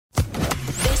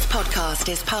podcast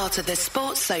is part of the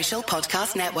Sports Social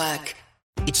Podcast Network.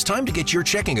 It's time to get your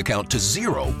checking account to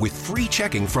zero with free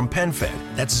checking from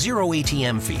PenFed. That's zero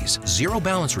ATM fees, zero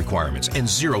balance requirements, and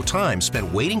zero time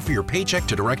spent waiting for your paycheck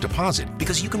to direct deposit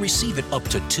because you can receive it up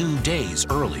to 2 days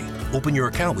early. Open your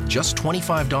account with just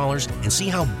 $25 and see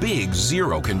how big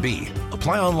zero can be.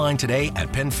 Apply online today at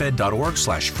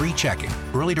PenFed.org/free checking.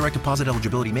 Early direct deposit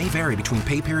eligibility may vary between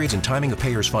pay periods and timing of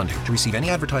payers' funding. To receive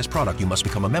any advertised product, you must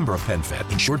become a member of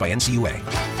PenFed, insured by NCUA.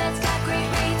 PenFed's got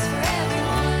great rates for everyone.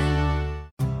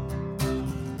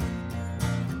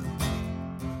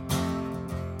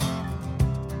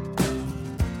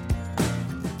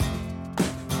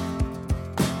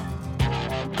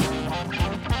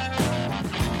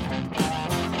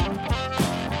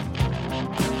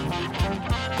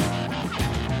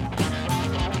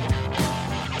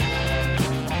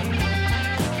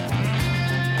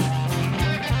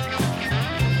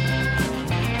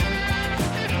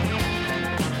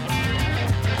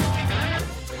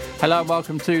 Hello and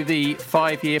welcome to the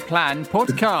 5-Year Plan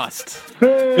podcast.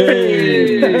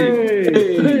 Hey!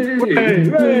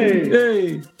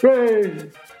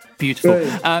 Beautiful.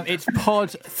 It's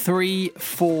pod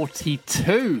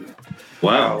 342.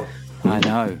 Wow. I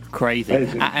know, crazy.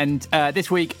 Amazing. And this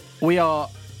week we are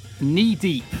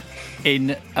knee-deep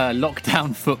in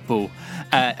lockdown football.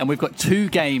 And we've got 2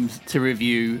 games to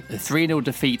review, a 3-0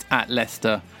 defeat at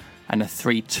Leicester and a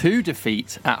 3-2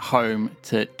 defeat at home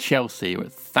to Chelsea,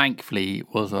 which thankfully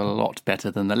was a lot better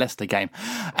than the Leicester game.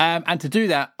 And to do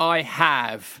that, I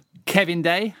have Kevin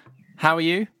Day. How are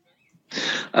you?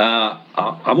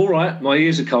 I'm all right. My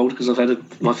ears are cold because I've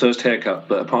had my first haircut,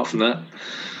 but apart from that,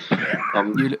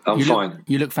 I'm fine.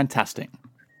 You look fantastic.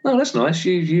 Oh, that's nice.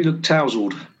 You look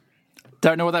tousled.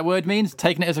 Don't know what that word means.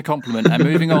 Taking it as a compliment. And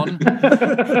moving on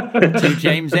to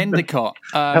James Endicott,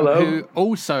 who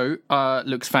also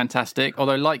looks fantastic,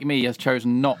 although like me has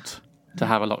chosen not to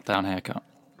have a lockdown haircut.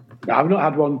 I've not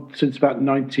had one since about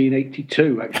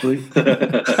 1982, actually.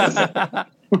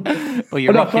 Well,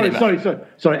 you're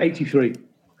sorry, 83.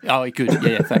 Oh, good.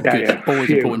 Yeah, thank you. Yeah. Always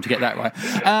important to get that right.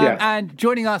 And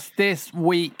joining us this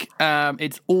week,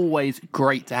 it's always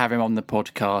great to have him on the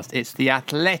podcast. It's the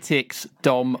Athletics'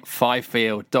 Dom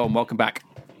Fifield. Dom, welcome back.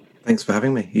 Thanks for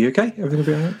having me. Are you okay? Everything will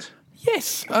be all right?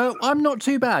 Yes, I'm not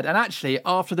too bad. And actually,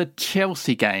 after the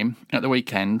Chelsea game at the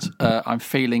weekend, I'm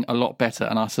feeling a lot better.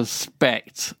 And I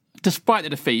suspect, despite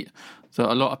the defeat,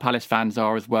 that a lot of Palace fans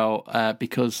are as well,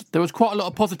 because there was quite a lot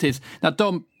of positives. Now,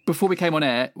 Dom, before we came on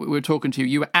air, we were talking to you.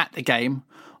 You were at the game,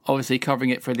 obviously covering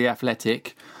it for The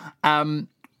Athletic.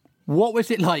 What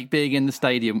was it like being in the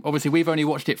stadium? Obviously, we've only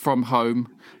watched it from home,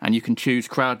 and you can choose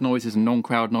crowd noises and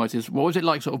non-crowd noises. What was it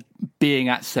like sort of being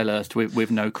at Selhurst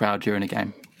with no crowd during a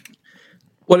game?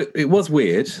 Well, it was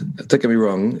weird. Don't get me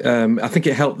wrong. I think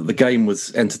it helped that the game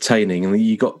was entertaining, and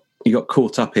you got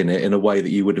caught up in it in a way that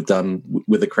you would have done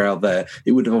with a crowd there.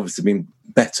 It would have obviously been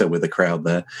better with a crowd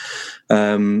there.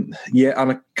 And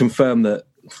I confirm that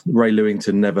Ray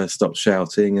Lewington never stopped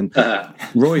shouting, and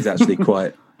Roy's actually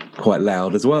quite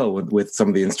loud as well with some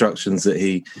of the instructions that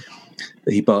he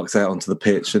barks out onto the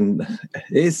pitch, and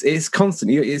it's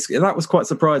constant. That was quite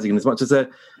surprising, as much as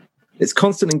it's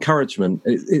constant encouragement.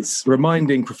 It's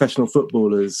reminding professional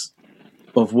footballers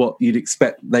of what you'd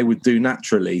expect they would do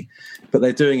naturally, but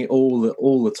they're doing it all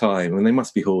the time, and they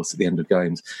must be hoarse at the end of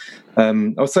games. I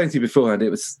was saying to you beforehand,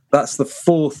 that's the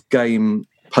 4th game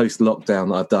post-lockdown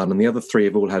that I've done, and the other 3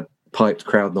 have all had piped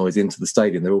crowd noise into the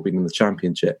stadium. They've all been in the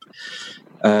Championship.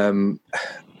 And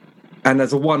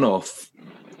as a one-off,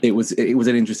 it was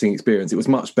an interesting experience. It was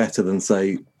much better than,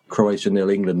 say, Croatia 0,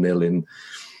 England 0 in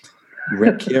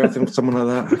Reykjavik, I think, someone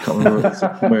like that. I can't remember. It's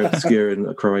somewhere obscure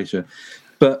in Croatia.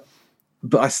 But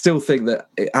I still think that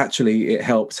it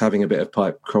helps having a bit of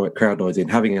pipe crowd noise in.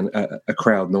 Having a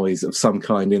crowd noise of some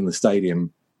kind in the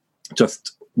stadium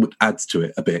just adds to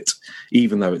it a bit,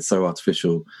 even though it's so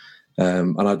artificial.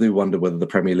 And I do wonder whether the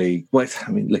Premier League... Well,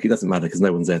 I mean, look, it doesn't matter because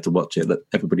no one's there to watch it. That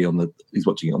everybody who's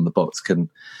watching it on the box can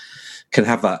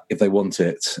have that if they want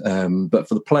it. But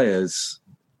for the players,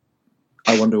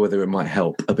 I wonder whether it might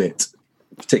help a bit,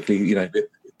 particularly,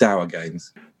 dour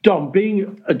games. Dom,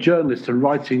 being a journalist and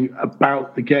writing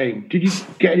about the game, did you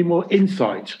get any more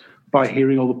insight by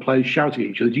hearing all the players shouting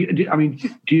at each other? Do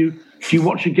you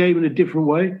watch a game in a different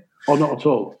way or not at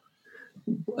all?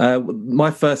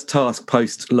 My first task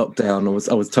post-lockdown,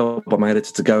 I was told by my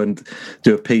editor to go and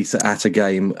do a piece at a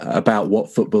game about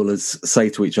what footballers say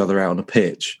to each other out on a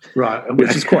pitch. Right.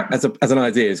 Which is quite, as an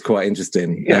idea, is quite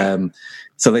interesting. Yeah.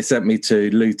 So they sent me to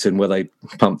Luton, where they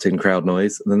pumped in crowd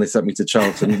noise, and then they sent me to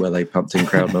Charlton, where they pumped in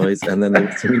crowd noise, and then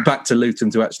they sent me back to Luton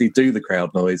to actually do the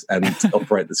crowd noise and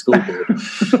operate the scoreboard.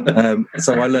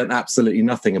 So I learned absolutely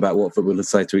nothing about what footballers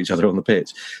say to each other on the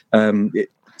pitch.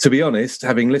 To be honest,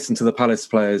 having listened to the Palace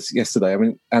players yesterday, I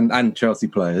mean, and Chelsea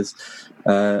players,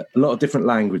 a lot of different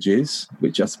languages,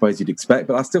 which I suppose you'd expect,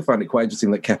 but I still found it quite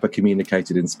interesting that Kepa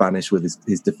communicated in Spanish with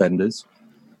his defenders.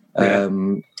 Yeah.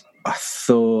 I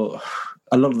thought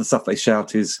a lot of the stuff they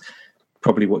shout is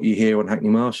probably what you hear on Hackney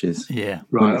Marshes. Yeah.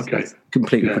 Right, okay. It's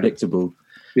completely predictable.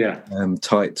 Yeah.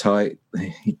 Tight, stay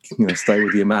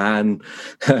with your man,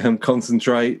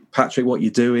 concentrate, Patrick, what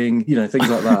you're doing, things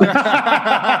like that.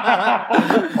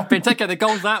 Benteke, the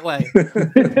goal's that way.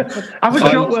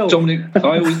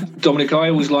 Dominic, I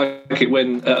always like it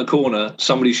when at a corner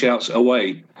somebody shouts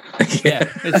away. Yeah,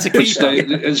 it's a keeper.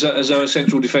 As though a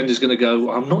central defender's going to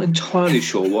go, I'm not entirely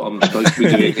sure what I'm supposed to be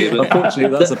doing here. But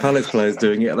unfortunately, that's the Palace players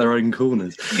doing it at their own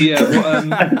corners.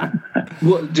 Yeah.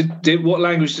 What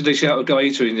language did they shout at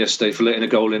Gaeta in yesterday for letting a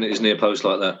goal in at his near post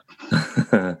like that?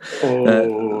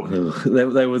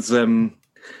 There was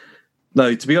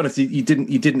no. To be honest, you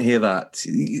didn't hear that.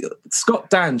 Scott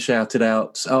Dan shouted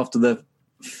out after the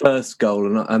first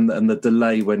goal and the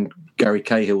delay when Gary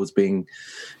Cahill was being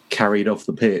carried off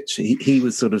the pitch. He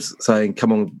was sort of saying,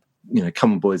 "Come on,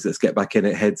 come on, boys, let's get back in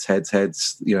it. Heads.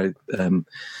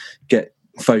 Get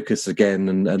focused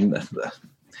again."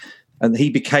 And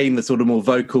he became the sort of more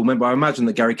vocal member. I imagine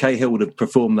that Gary Cahill would have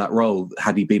performed that role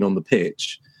had he been on the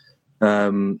pitch.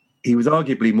 He was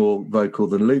arguably more vocal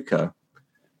than Luca,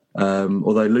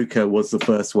 although Luca was the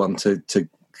first one to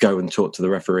go and talk to the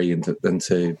referee and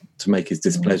to make his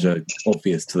displeasure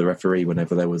obvious to the referee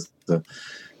whenever there was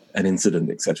an incident,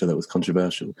 etc., that was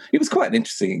controversial. It was quite an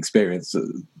interesting experience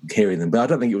hearing them, but I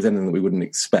don't think it was anything that we wouldn't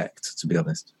expect, to be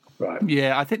honest. Right.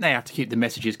 Yeah, I think they have to keep the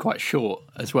messages quite short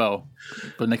as well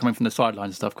when they're coming from the sidelines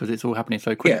and stuff, because it's all happening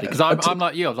so quickly. Because I'm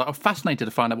like you, I'm fascinated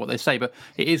to find out what they say, but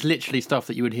it is literally stuff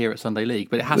that you would hear at Sunday League,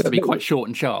 but it has to be quite short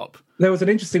and sharp. There was an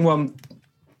interesting one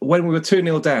when we were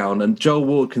 2-0 down and Joel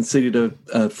Ward conceded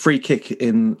a free kick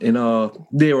in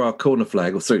near our corner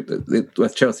flag, or sorry, where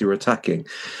Chelsea were attacking.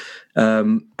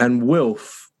 And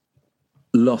Wilf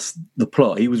lost the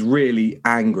plot. He was really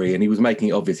angry and he was making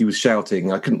it obvious. He was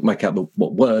shouting. I couldn't make out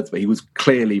what words, but he was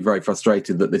clearly very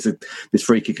frustrated that this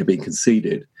free kick had been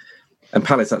conceded. And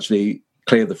Palace actually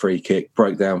cleared the free kick,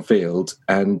 broke downfield,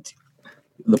 and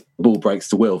the ball breaks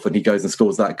to Wilf and he goes and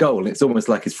scores that goal. And it's almost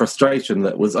like his frustration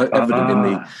that was evident in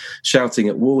the shouting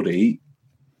at Wardy.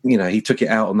 He took it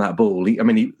out on that ball.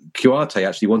 Kuarte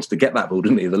actually wanted to get that ball,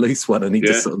 didn't he? The loose one, and he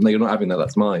just sort of, no, you're not having that.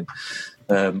 That's mine.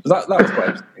 That was quite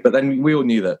interesting. But then we all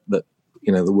knew that the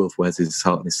Wilf wears his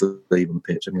heart on his sleeve on the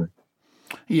pitch anyway.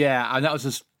 Yeah, and that was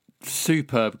a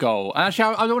superb goal. And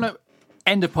actually, I don't want to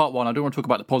end of part one. I don't want to talk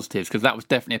about the positives because that was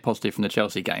definitely a positive from the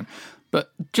Chelsea game.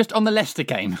 But just on the Leicester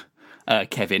game,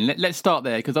 Kevin, let's start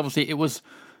there because obviously it was.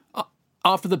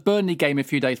 After the Burnley game a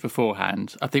few days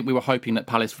beforehand, I think we were hoping that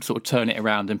Palace would sort of turn it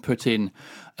around and put in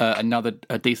another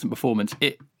decent performance.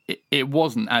 It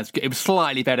wasn't as good. It was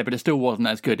slightly better, but it still wasn't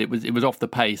as good. It was off the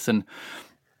pace, and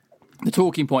the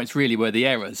talking points really were the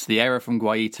errors. The error from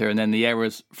Guaita and then the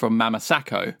errors from Mama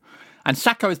Sakho. And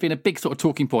Sakho has been a big sort of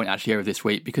talking point actually over this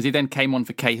week because he then came on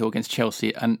for Cahill against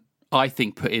Chelsea and I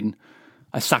think put in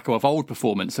a Sakho of old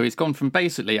performance. So he's gone from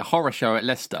basically a horror show at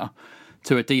Leicester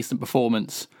to a decent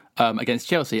performance against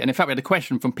Chelsea. And in fact, we had a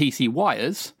question from PC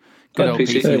Wires, good old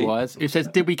PC Wires, who says,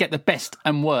 did we get the best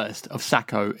and worst of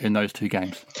Sakho in those two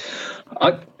games?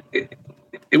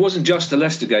 It wasn't just the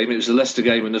Leicester game, it was the Leicester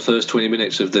game in the first 20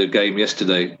 minutes of the game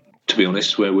yesterday, to be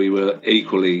honest, where we were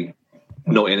equally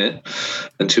not in it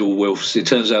until Wilf. It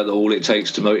turns out that all it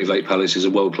takes to motivate Palace is a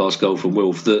world-class goal from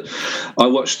Wilf. That I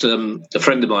watched a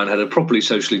friend of mine had a properly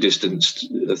socially distanced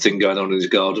thing going on in his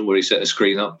garden where he set a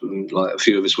screen up and like a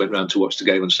few of us went round to watch the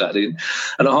game on Saturday.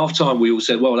 And at half-time we all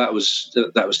said, well, that was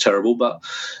terrible, but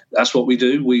that's what we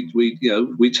do.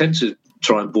 We tend to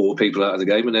try and bore people out of the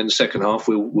game, and then the second half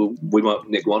we might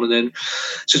nick one, and then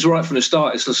just right from the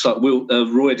start it's just like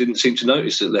Roy didn't seem to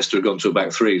notice that Leicester had gone to a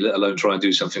back three, let alone try and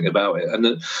do something about it. And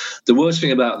the worst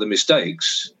thing about the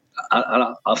mistakes,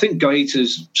 I think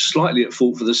Gaeta's slightly at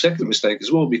fault for the second mistake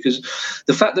as well, because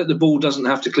the fact that the ball doesn't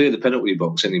have to clear the penalty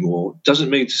box anymore doesn't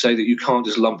mean to say that you can't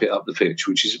just lump it up the pitch,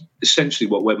 which is essentially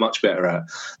what we're much better at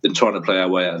than trying to play our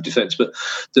way out of defence. But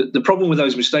the problem with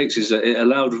those mistakes is that it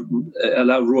allowed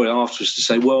Roy afterwards to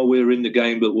say, well, we're in the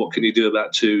game, but what can you do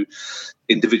about two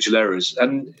individual errors?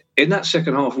 And in that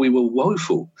second half, we were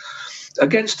woeful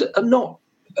against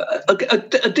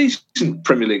a decent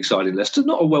Premier League side in Leicester,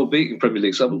 not a well-beaten Premier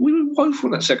League side, but we were woeful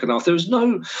in that second half. There was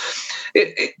no...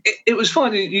 It was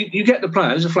fine. You get the plan.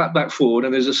 There's a flat back forward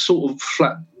and there's a sort of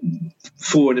flat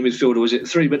forward in the midfield, or was it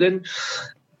three? But then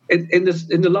in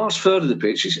the last third of the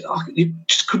pitch, you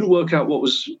just couldn't work out what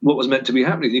was meant to be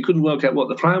happening. You couldn't work out what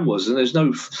the plan was, and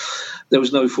there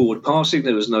was no forward passing,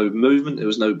 there was no movement, there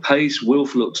was no pace.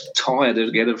 Wilf looked tired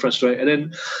again and frustrated.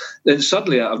 And then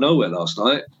suddenly, out of nowhere last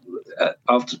night,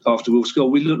 after Wilf's goal,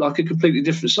 we looked like a completely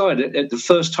different side. The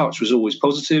first touch was always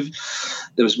positive.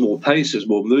 There was more pace, there was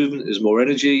more movement, there was more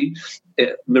energy.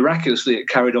 Miraculously, it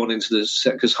carried on into the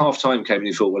set, because half-time came and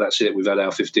you thought, well, that's it, we've had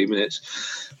our 15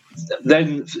 minutes.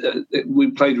 Then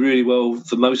we played really well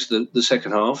for most of the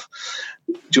second half.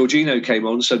 Jorginho came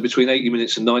on, so between 80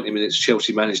 minutes and 90 minutes,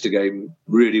 Chelsea managed the game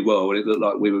really well, and it looked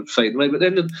like we were fading away. But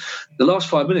then the last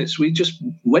 5 minutes, we just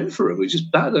went for them. We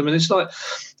just battered them, and it's like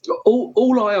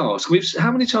all I ask.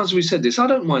 How many times have we said this? I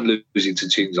don't mind losing to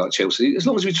teams like Chelsea as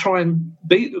long as we try and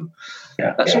beat them.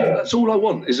 Yeah. That's all I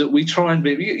want, is that we try and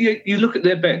beat. You look at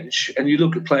their bench and you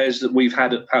look at players that we've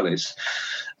had at Palace.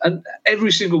 And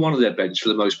every single one of their bench, for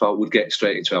the most part, would get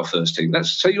straight into our first team.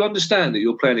 So you understand that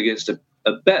you're playing against a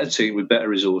better team with better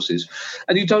resources,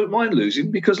 and you don't mind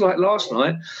losing, because, like last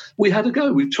night, we had a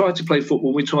go. We tried to play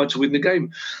football. We tried to win the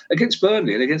game. Against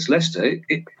Burnley and against Leicester,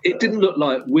 it didn't look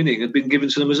like winning had been given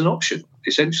to them as an option,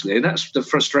 essentially, and that's the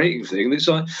frustrating thing. It's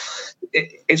like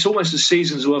it's almost a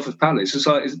season's worth of Palace. It's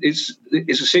like it's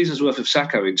a season's worth of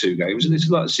Sacco in 2 games, and it's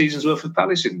like a season's worth of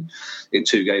Palace in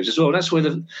 2 games as well. And that's where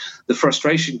the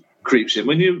frustration creeps in.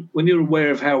 When you're aware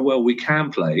of how well we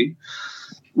can play,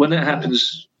 when that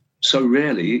happens so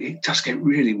rarely, it does get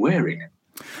really wearing.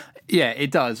 Yeah,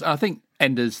 it does. I think,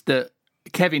 Enders, that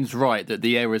Kevin's right that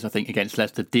the errors, I think, against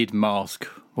Leicester did mask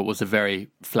what was a very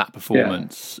flat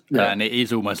performance. Yeah. And it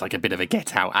is almost like a bit of a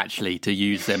get-out, actually, to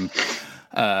use them.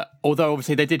 Although,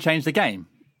 obviously, they did change the game.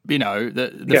 You know,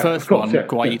 the first one,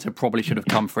 Guaita probably should have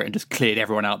come for it and just cleared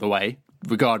everyone out of the way,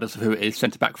 regardless of who it is,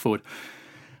 centre-back forward.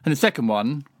 And the second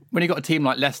one, when you've got a team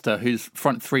like Leicester, whose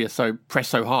front three are press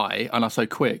so high and are so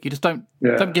quick, you just don't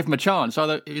give them a chance.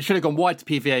 Either it should have gone wide to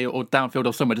PVA or downfield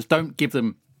or somewhere. Just don't give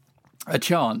them a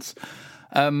chance.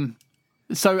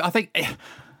 So I think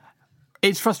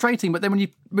it's frustrating. But then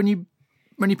when you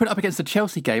put it up against the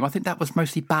Chelsea game, I think that was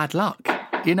mostly bad luck.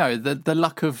 You know, the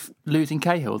luck of losing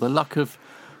Cahill, the luck of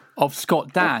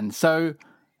Scott Dan. So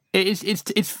it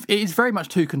is very much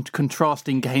two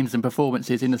contrasting games and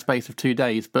performances in the space of 2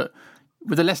 days. But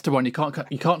with the Leicester one, you can't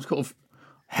sort of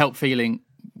help feeling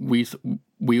we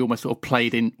almost sort of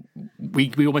played in.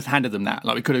 We almost handed them that.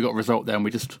 Like, we could have got a result there, and we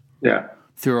just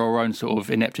through our own sort of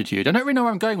ineptitude. I don't really know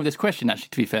where I'm going with this question, actually,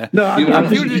 to be fair. No,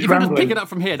 if you just pick it up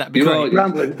from here, that'd be great.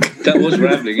 Rambling. That was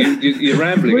rambling. You're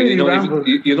rambling, really, and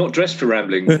you're not dressed for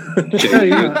rambling.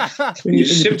 You're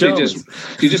simply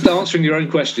just answering your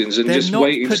own questions and just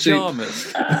waiting to see.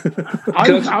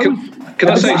 Can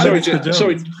I say,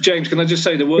 sorry, James? Can I just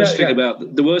say the worst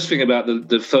thing about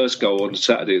the first goal on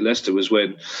Saturday at Leicester was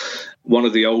when one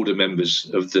of the older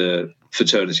members of the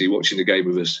fraternity watching the game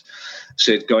with us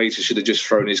said Gaeta should have just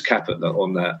thrown his cap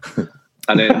on that.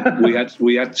 And then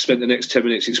we had spent the next 10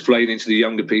 minutes explaining to the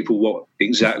younger people what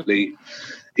exactly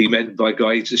he meant by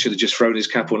Gaeta should have just thrown his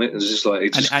cap on it. And it's just like,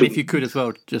 and if you could as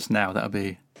well, just now, that would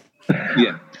be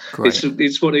great.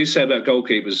 It's what he said about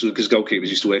goalkeepers, because goalkeepers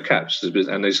used to wear caps,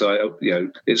 and they say,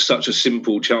 it's such a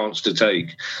simple chance to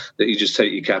take that you just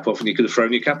take your cap off, and you could have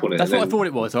thrown your cap on it. That's what I thought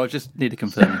it was. I just need to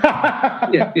confirm.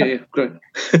 yeah, great.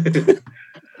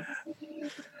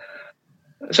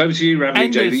 It's over to you,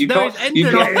 rambling, Jay. You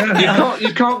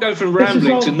can't go from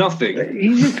rambling to nothing.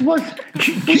 What's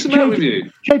the matter with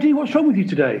you? JD, what's wrong with you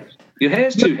today? Your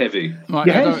hair's too heavy. Right,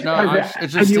 your hair's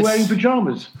and you're wearing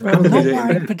pyjamas. I'm not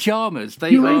wearing pyjamas.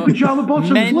 You're wearing pyjama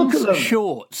bottoms. Men's Look at them.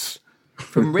 Shorts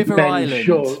from River Island.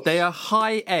 Shorts. They are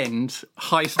high-end,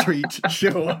 high street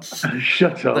shorts.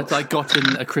 Shut up. That I got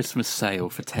in a Christmas sale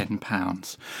for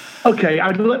 £10. Okay,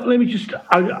 let me just...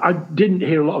 I didn't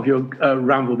hear a lot of your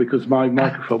ramble because my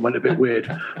microphone went a bit weird.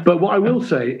 But what I will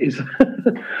say is...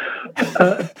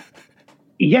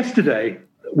 yesterday,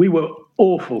 we were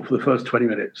awful for the first 20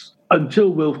 minutes until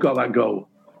Wilf got that goal.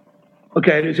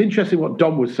 Okay, and it's interesting what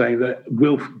Dom was saying, that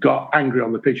Wilf got angry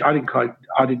on the pitch. I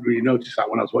didn't really notice that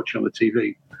when I was watching on the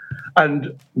TV.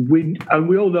 And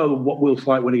we all know what Wilf's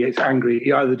like when he gets angry.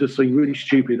 He either does something really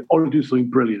stupid or he does something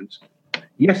brilliant.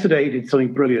 Yesterday, he did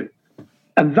something brilliant.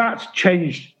 And that's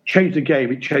changed the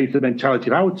game. It changed the mentality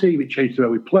of our team. It changed the way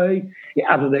we play. It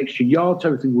added an extra yard to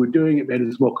everything we were doing. It made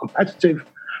us more competitive.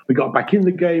 We got back in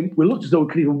the game. We looked as though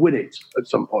we could even win it at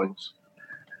some points.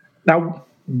 Now,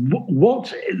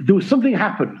 there was something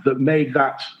happened that made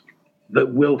that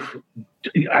Wilf.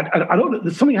 I don't know.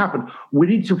 There's something happened. We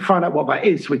need to find out what that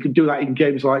is, so we can do that in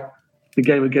games like the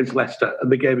game against Leicester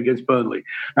and the game against Burnley.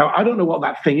 Now, I don't know what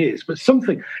that thing is, but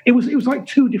something. It was like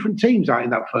two different teams out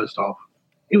in that first half.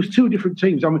 It was two different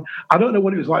teams. I mean, I don't know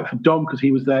what it was like for Dom because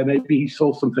he was there. Maybe he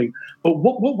saw something. But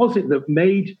what was it that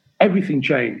made everything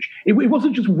change? It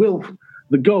wasn't just Wilf.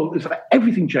 The goal, it's like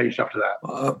everything changed after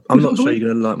that. I'm not sure you're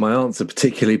going to like my answer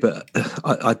particularly, but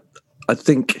I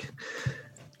think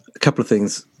a couple of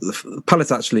things. Palace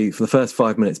actually, for the first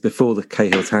 5 minutes before the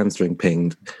Cahill's hamstring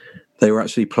pinged, they were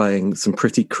actually playing some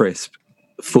pretty crisp,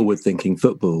 forward-thinking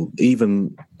football.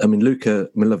 Luka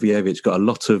Milojevic got a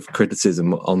lot of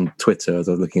criticism on Twitter as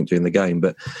I was looking at during the game,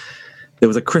 but there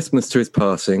was a crispness to his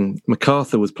passing.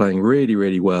 MacArthur was playing really,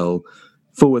 really well.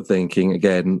 Forward thinking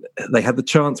again. They had the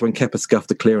chance when Kepa scuffed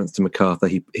the clearance to MacArthur.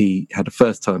 He had a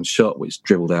first time shot which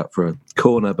dribbled out for a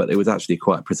corner, but it was actually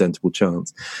quite a presentable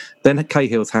chance. Then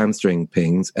Cahill's hamstring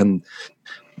pings and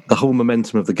the whole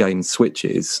momentum of the game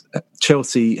switches.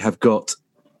 Chelsea have got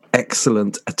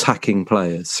excellent attacking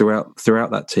players throughout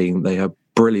that team. They have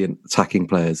brilliant attacking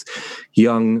players.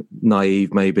 Young,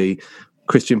 naive maybe.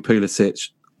 Christian Pulisic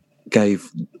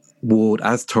gave Ward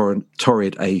as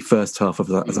torrid a first half of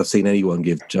that as I've seen anyone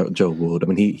give Joel Ward. I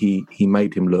mean, he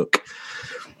made him look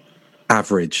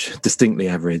average, distinctly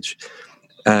average,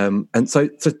 and so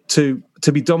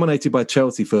to be dominated by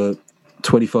Chelsea for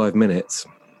 25 minutes,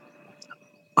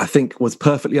 I think was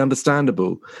perfectly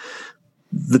understandable.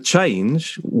 The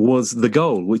change was the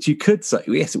goal, which you could say,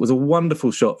 yes, it was a wonderful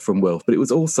shot from Wilf, but it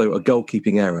was also a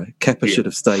goalkeeping error. Kepa should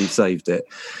have saved it,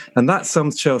 and that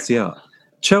sums Chelsea up.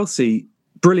 Chelsea.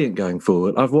 Brilliant going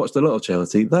forward. I've watched a lot of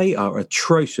Chelsea. They are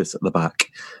atrocious at the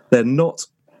back. They're not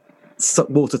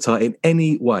watertight in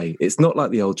any way. It's not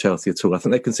like the old Chelsea at all. I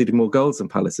think they've conceded more goals than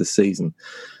Palace this season.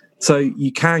 So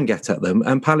you can get at them,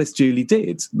 and Palace duly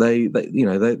did. They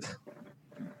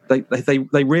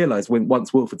realised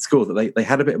once Wilf had scored that they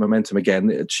had a bit of momentum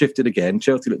again. It had shifted again.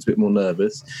 Chelsea looked a bit more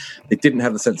nervous. They didn't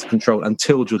have the sense of control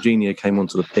until Jorginho came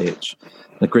onto the pitch.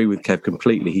 I agree with Kev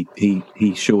completely.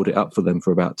 He shored it up for them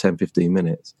for about 10-15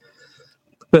 minutes.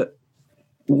 But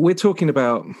we're talking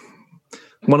about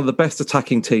one of the best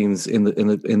attacking teams in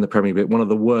the Premier League, one of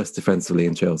the worst defensively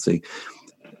in Chelsea.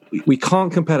 We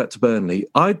can't compare that to Burnley.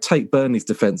 I'd take Burnley's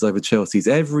defence over Chelsea's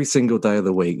every single day of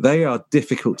the week. They are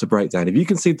difficult to break down. If you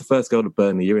concede the first goal of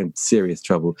Burnley, you're in serious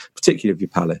trouble, particularly if you're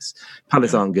Palace.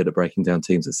 Palace aren't good at breaking down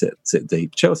teams that sit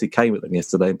deep. Chelsea came at them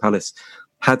yesterday, and Palace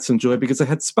had some joy because they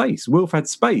had space. Wilf had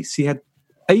space. He had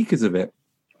acres of it.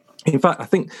 In fact, I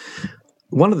think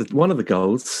one of the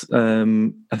goals,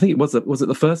 I think was it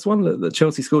the first one that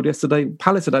Chelsea scored yesterday?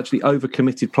 Palace had actually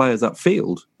overcommitted players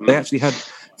upfield. They actually had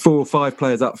 4 or 5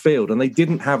 players upfield, and they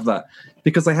didn't have that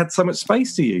because they had so much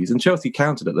space to use. And Chelsea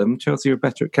countered at them. Chelsea are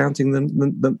better at counting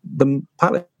than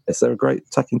Palace. They're a great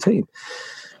attacking team.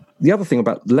 The other thing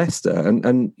about Leicester,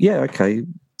 and yeah, okay,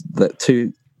 that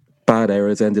 2 bad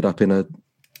errors ended up in a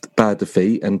bad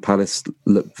defeat, and Palace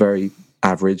looked very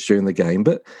average during the game,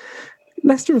 but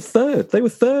Leicester are third. They were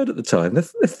third at the time. They're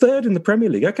third in the Premier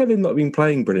League. Okay, they've not been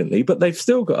playing brilliantly, but they've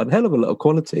still got a hell of a lot of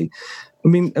quality. I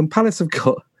mean, and Palace have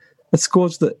got a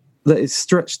squad that is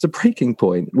stretched to breaking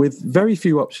point with very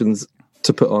few options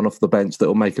to put on off the bench that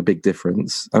will make a big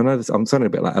difference. I know I'm sounding a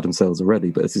bit like Adam Sells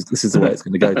already, but this is the way it's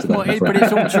going to go today. But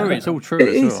it's all true. It's all true.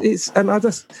 And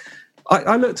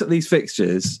I looked at these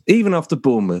fixtures even after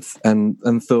Bournemouth and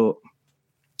thought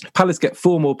Palace get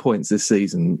 4 more points this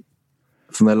season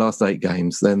from their last 8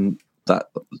 games. Then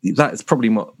that is probably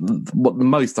what the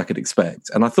most I could expect.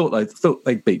 And I thought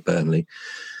they'd beat Burnley,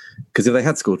 because if they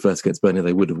had scored first against Burnley,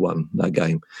 they would have won that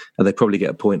game, and they'd probably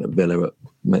get a point at Villa.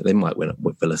 They might win at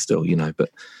Villa still, but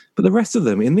the rest of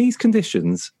them in these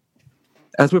conditions,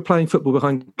 as we're playing football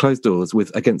behind closed doors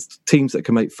against teams that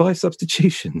can make 5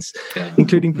 substitutions,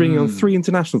 including bringing on 3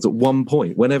 internationals at one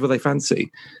point whenever they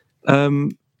fancy,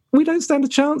 we don't stand a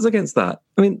chance against that.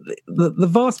 I mean, the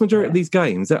vast majority of these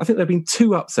games, I think there have been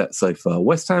 2 upsets so far.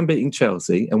 West Ham beating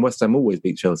Chelsea, and West Ham always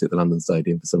beat Chelsea at the London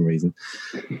Stadium for some reason.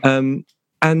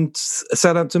 and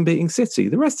Southampton beating City.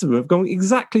 The rest of them have gone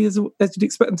exactly as you'd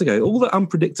expect them to go. All the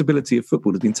unpredictability of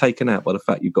football has been taken out by the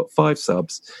fact you've got 5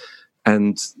 subs,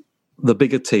 and the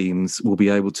bigger teams will be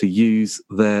able to use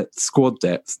their squad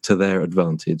depth to their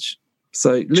advantage.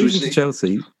 So losing to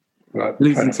Chelsea,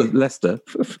 losing to Leicester.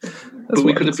 But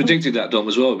we could have predicted that, Dom,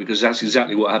 as well, because that's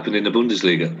exactly what happened in the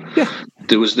Bundesliga. Yeah.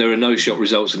 There are no shot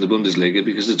results in the Bundesliga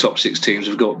because the top 6 teams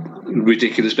have got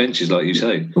ridiculous benches, like you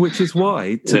say. Which is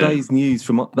why today's news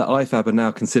from that IFAB are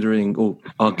now considering or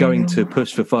are going to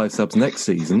push for 5 subs next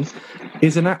season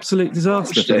is an absolute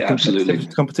disaster for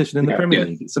the competition in the Premier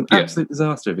League. It's an absolute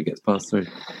disaster if it gets passed through.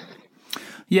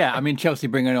 Yeah, I mean, Chelsea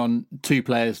bringing on 2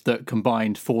 players that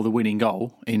combined for the winning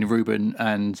goal in Ruben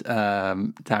and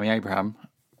Tammy Abraham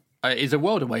is a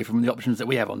world away from the options that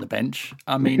we have on the bench.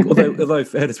 I mean, although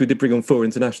fairness, we did bring on 4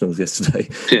 internationals yesterday.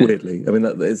 Weirdly, I mean,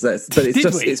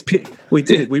 we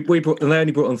did. We brought, and they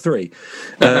only brought on 3.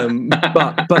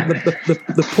 But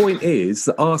the point is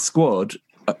that our squad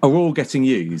are all getting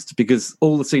used because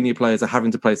all the senior players are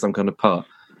having to play some kind of part,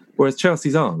 whereas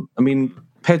Chelsea's aren't. I mean,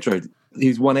 Pedro,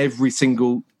 who's won every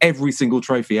single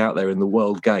trophy out there in the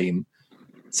world game,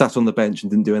 sat on the bench and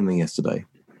didn't do anything yesterday.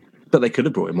 But they could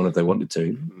have brought him on if they wanted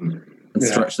to and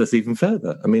stretched us even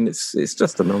further. I mean, it's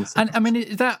just a nonsense. And I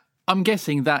mean, I'm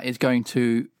guessing that is going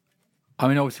to. I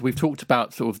mean, obviously, we've talked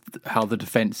about sort of how the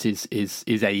defence is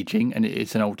ageing, and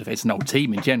it's an old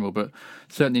team in general, but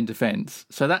certainly in defence.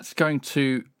 So that's going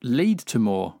to lead to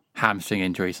more hamstring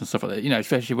injuries and stuff like that. You know,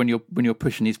 especially when you're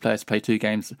pushing these players to play 2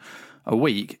 games a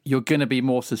week, you're going to be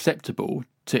more susceptible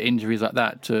to injuries like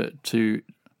that. To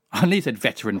I nearly said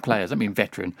veteran players. I mean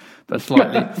veteran, but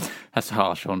slightly that's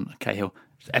harsh on Cahill,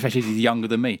 especially he's younger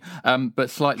than me. But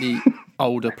slightly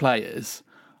older players,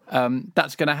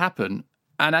 that's going to happen.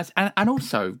 And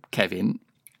also, Kevin,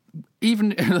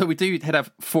 even though we do have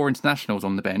 4 internationals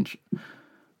on the bench,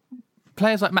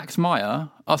 players like Max Meyer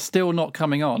are still not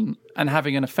coming on and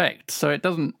having an effect. So it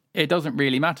doesn't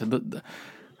really matter.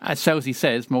 As Chelsea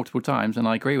says multiple times, and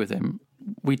I agree with him,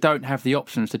 we don't have the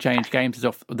options to change games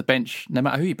off the bench no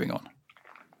matter who you bring on.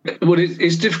 Well,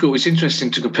 it's difficult. It's interesting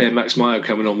to compare Max Meyer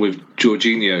coming on with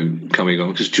Jorginho coming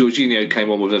on, because Jorginho came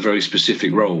on with a very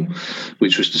specific role,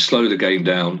 which was to slow the game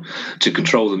down, to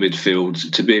control the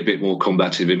midfield, to be a bit more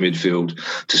combative in midfield,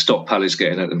 to stop Palace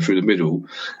getting at them through the middle.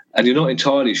 And you're not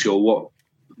entirely sure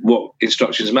what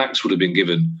instructions Max would have been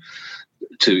given.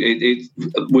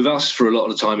 With us, for a lot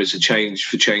of the time, it's a change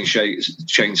for change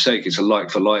sake. It's a like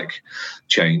for like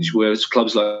change. Whereas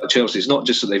clubs like Chelsea, it's not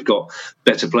just that they've got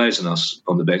better players than us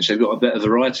on the bench; they've got a better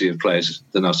variety of players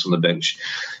than us on the bench,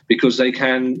 because they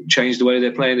can change the way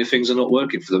they're playing if things are not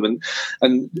working for them.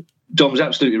 And Dom's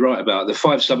absolutely right about the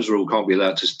 5 subs rule can't be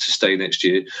allowed to stay next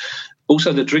year.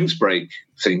 Also, the drinks break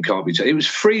thing can't be. It was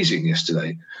freezing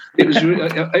yesterday. It was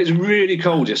really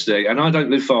cold yesterday, and I don't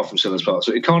live far from Sellers Park,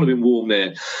 so it can't have been warm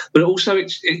there. But also,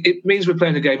 it means we're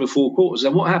playing a game of 4 quarters.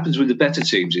 And what happens with the better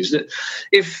teams is that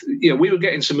if we were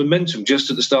getting some momentum just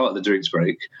at the start of the drinks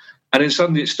break, and then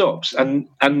suddenly it stops. And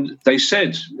they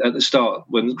said at the start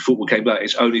when football came back,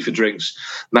 it's only for drinks.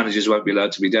 Managers won't be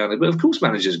allowed to be down there. But of course,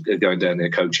 managers are going down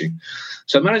there coaching.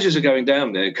 So managers are going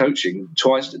down there coaching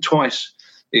twice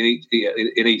in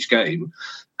each game,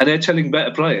 and they're telling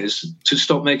better players to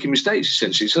stop making mistakes,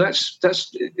 essentially. So that's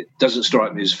it doesn't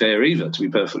strike me as fair either, to be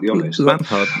perfectly honest.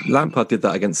 Lampard did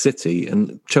that against City,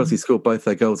 and Chelsea scored both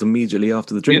their goals immediately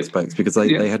after the drinks breaks because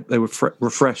they were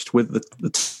refreshed with the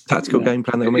tactical game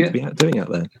plan they were meant to be doing out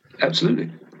there.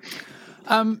 Absolutely.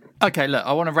 Okay, look,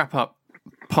 I want to wrap up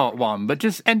part 1, but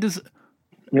just Enders,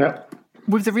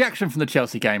 with the reaction from the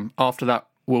Chelsea game after that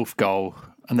Wolf goal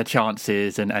and the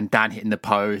chances and Dan hitting the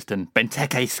post and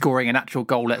Benteke scoring an actual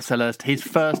goal at Selhurst, his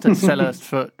first at Selhurst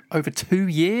for over 2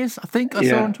 years, I think I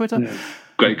saw on Twitter. Yeah.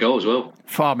 Great goal as well.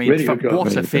 I mean, really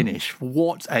what a finish.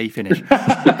 What a finish.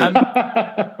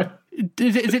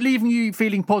 Is it leaving you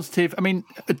feeling positive? I mean,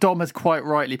 Dom has quite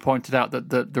rightly pointed out that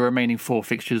the remaining 4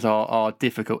 fixtures are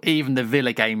difficult. Even the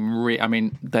Villa game, I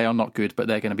mean, they are not good, but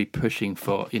they're going to be pushing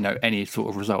for any sort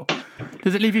of result.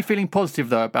 Does it leave you feeling positive,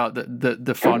 though, about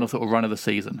the final sort of run of the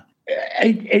season?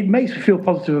 It makes me feel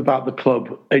positive about the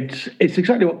club. It's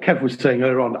exactly what Kev was saying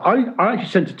earlier on. I actually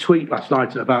sent a tweet last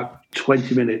night at about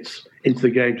 20 minutes into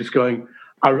the game, just going,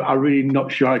 I'm really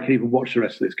not sure I can even watch the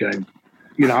rest of this game.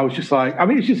 I was just like,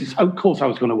 of course I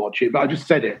was going to watch it, but I just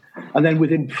said it. And then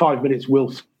within 5 minutes,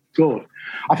 Will scored.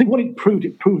 I think what it proved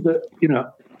that,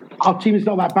 our team is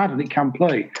not that bad and it can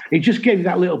play. It just gave me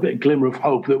that little bit of glimmer of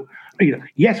hope that,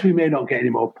 yes, we may not get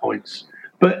any more points.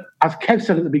 But as Kev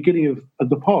said at the beginning of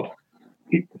the pod,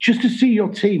 just to see your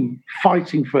team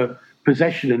fighting for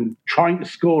possession and trying to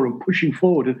score and pushing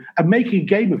forward and making a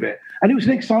game of it. And it was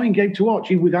an exciting game to watch,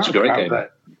 even without a crowd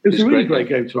there. It was a really great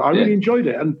game to watch. I really enjoyed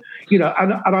it, and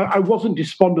I wasn't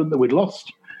despondent that we'd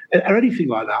lost or anything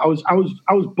like that. I was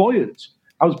buoyant.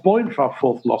 I was buoyant for our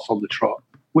fourth loss on the trot,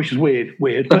 which is weird,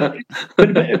 but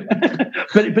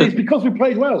it's because we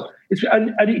played well.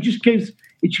 And it just gives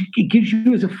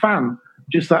you as a fan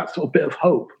just that sort of bit of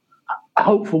hope.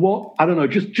 Hope for what? I don't know.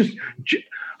 Just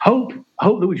hope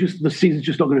that the season's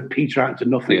just not going to peter out into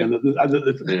nothing, and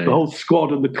that the whole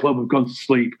squad and the club have gone to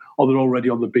sleep, or they're already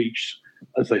on the beach,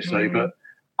 as they say. But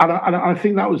I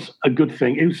think that was a good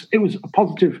thing. It was a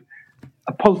positive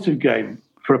game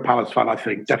for a Palace fan. I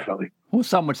think definitely. Well,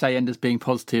 some would say Enders being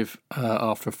positive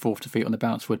after a fourth defeat on the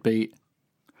bounce would be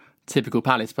typical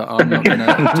Palace, but I'm not going to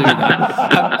do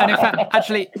that. And in fact,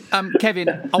 actually, Kevin,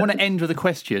 I want to end with a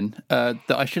question that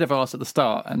I should have asked at the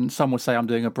start, and some would say I'm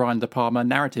doing a Brian De Palma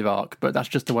narrative arc, but that's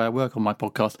just the way I work on my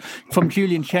podcast. From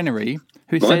Julian Chenery,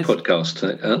 who says... My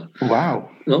podcast. Wow.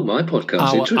 Not my podcast.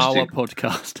 Our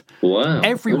podcast. Wow.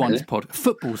 Everyone's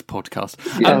football's podcast.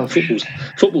 Yeah,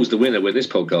 football's the winner with this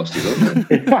podcast, isn't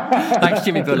it? Thanks,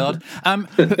 Jimmy Bullard.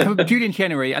 Julian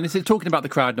Chenery, and this is talking about the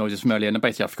crowd noises from earlier, and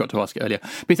basically I forgot to ask it earlier,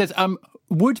 but he says,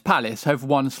 would Palace have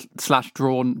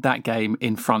won/drawn that game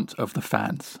in front of the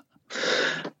fans?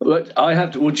 Well,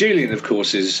 Julian, of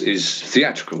course, is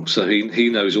theatrical, so he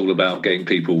knows all about getting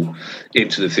people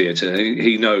into the theatre.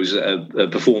 He knows that a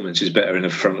performance is better in the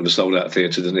front of a sold-out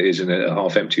theatre than it is in a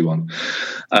half-empty one.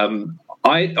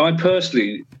 I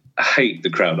personally hate the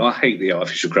crowd. I hate the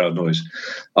artificial crowd noise.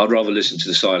 I'd rather listen to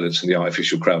the silence than the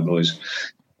artificial crowd noise,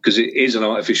 because it is an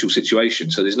artificial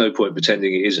situation, so there's no point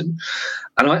pretending it isn't.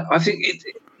 And I think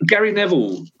Gary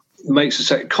Neville makes a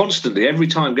say constantly. Every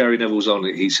time Gary Neville's on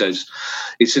it, he said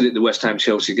it at the West Ham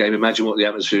Chelsea game, imagine what the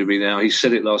atmosphere would be now. He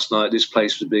said it last night, this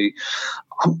place would be...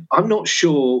 I'm not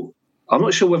sure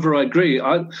whether I agree.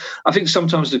 I think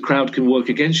sometimes the crowd can work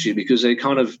against you because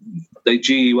they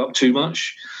G you up too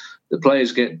much. The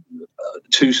players get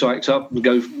too psyched up and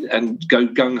go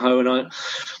gung-ho, and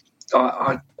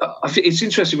I think it's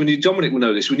interesting when Dominic will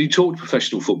know this. When you talk to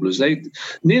professional footballers,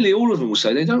 nearly all of them will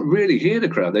say they don't really hear the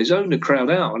crowd. They zone the crowd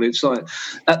out, and it's like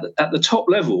at the top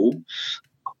level.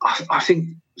 I think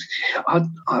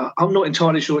I'm not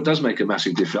entirely sure it does make a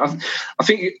massive difference. I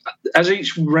think as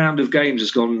each round of games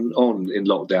has gone on in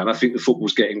lockdown, I think the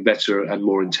football's getting better and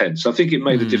more intense. I think it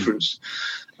made a difference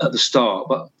at the start,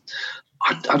 but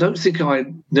I don't think I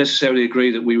necessarily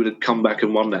agree that we would have come back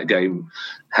and won that game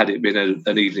had it been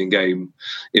an evening game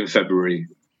in February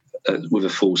with a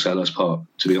full Sellers Park,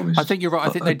 to be honest. I think you're right. I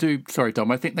think they do. Sorry,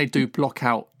 Dom. I think they do block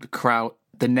out the crowd,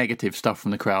 the negative stuff from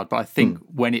the crowd. But I think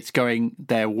when it's going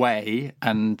their way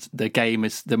and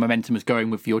the momentum is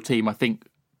going with your team, I think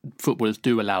footballers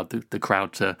do allow the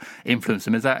crowd to influence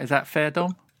them. Is that fair,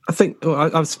 Dom? I think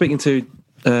I was speaking to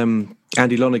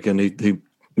Andy Lonergan, who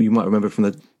you might remember from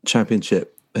the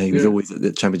Championship. He was always at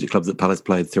the Championship clubs that Palace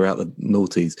played throughout the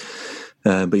noughties,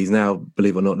 but he's now,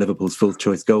 believe it or not, Liverpool's fourth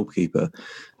choice goalkeeper.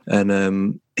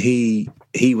 And he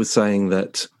was saying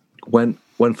that when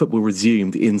football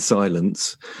resumed in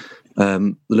silence,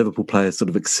 the Liverpool players sort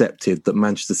of accepted that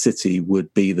Manchester City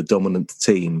would be the dominant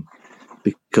team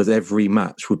because every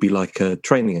match would be like a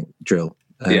training drill,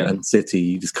 and City,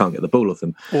 you just can't get the ball off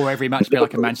them. Or every match would be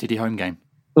like a Man City home game.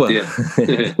 Well,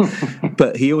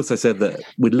 but he also said that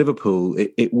with Liverpool,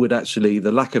 it would actually,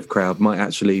 the lack of crowd might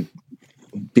actually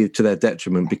be to their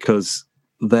detriment because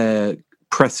their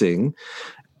pressing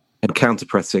and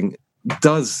counter-pressing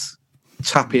does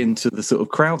tap into the sort of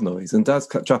crowd noise and does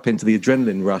tap into the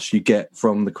adrenaline rush you get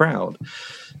from the crowd.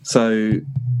 So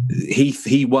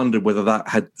he wondered whether that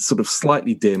had sort of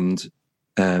slightly dimmed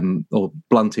or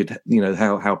blunted,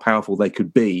 how powerful they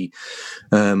could be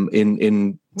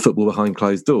in football behind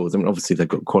closed doors. I mean, obviously they've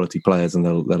got quality players and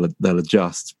they'll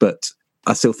adjust, but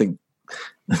I still think,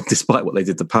 despite what they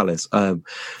did to Palace,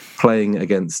 playing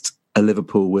against a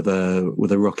Liverpool with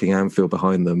a rocking Anfield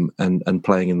behind them and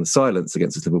playing in the silence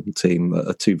against a Liverpool team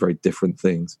are two very different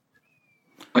things.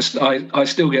 I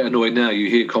still get annoyed now. You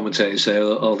hear commentators say,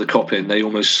 "Oh, the cop in, they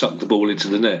almost suck the ball into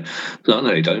the net." No,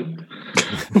 they don't.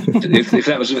 if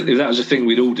that was a thing,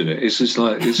 we'd all do it. It's just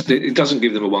like it doesn't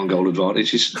give them a 1-goal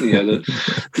advantage. It's,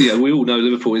 we all know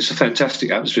Liverpool. It's a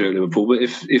fantastic atmosphere at Liverpool, but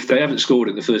if they haven't scored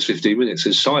in the first 15 minutes,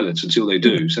 there's silence until they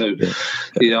do. So,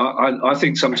 I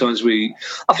think sometimes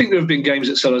I think there have been games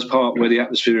at Sellers Park where the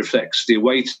atmosphere reflects the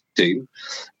away team,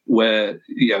 where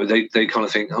they kind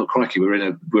of think, oh crikey, we're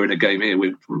in a game here,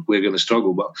 we're going to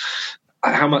struggle. But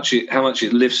how much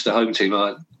it lifts the home team,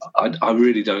 I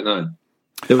really don't know.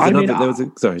 There was I another. mean, there was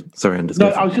a, sorry, Anders. No,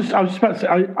 go for I it. was just about to say,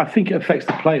 I think it affects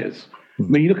the players. I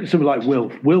mean, you look at somebody like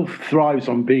Wilf. Wilf thrives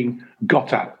on being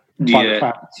got at by the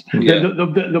fans. Yeah.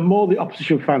 The more the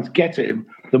opposition fans get at him,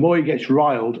 the more he gets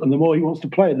riled, and the more he wants to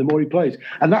play, and the more he plays.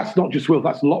 And that's not just Wilf;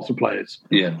 that's lots of players.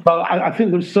 Yeah. But I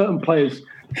think there's certain players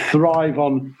thrive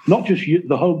on not just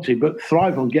the home team, but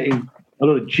thrive on getting a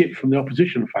lot of jip from the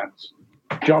opposition fans.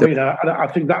 Do you know what I mean? I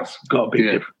think that's got to be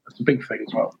different. That's a big thing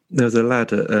as well. There was a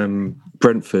lad at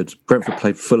Brentford. Brentford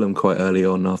played Fulham quite early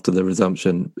on after the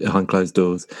resumption behind closed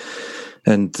doors.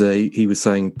 And he was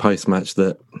saying post-match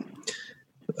that,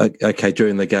 okay,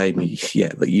 during the game,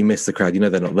 you miss the crowd. You know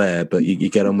they're not there, but you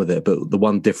get on with it. But the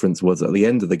one difference was at the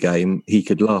end of the game, he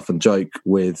could laugh and joke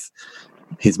with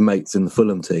his mates in the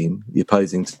Fulham team, the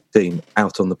opposing team,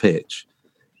 out on the pitch.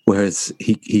 Whereas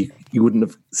he wouldn't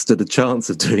have stood a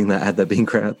chance of doing that had there been a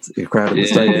crowd in the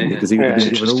stadium, because he would have been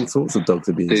given all sorts of dogs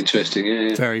abuse. Interesting,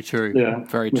 yeah. Very true. Yeah.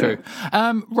 Very true.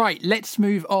 Right, let's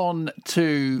move on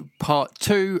to part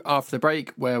 2 after the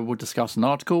break, where we'll discuss an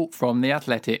article from The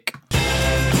Athletic.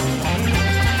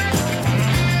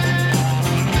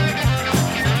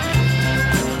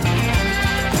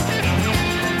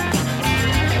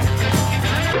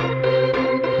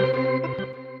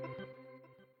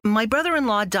 My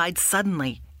brother-in-law died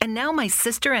suddenly, and now my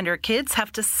sister and her kids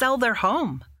have to sell their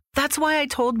home. That's why I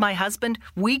told my husband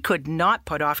we could not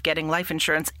put off getting life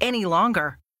insurance any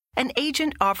longer. An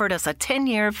agent offered us a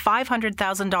 10-year,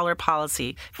 $500,000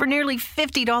 policy for nearly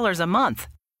 $50 a month.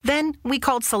 Then we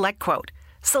called SelectQuote.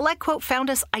 SelectQuote found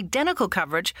us identical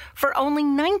coverage for only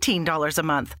 $19 a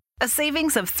month, a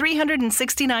savings of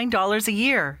 $369 a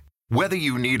year. Whether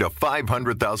you need a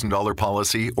 $500,000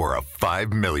 policy or a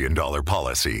 $5 million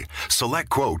policy,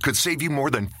 SelectQuote could save you more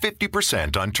than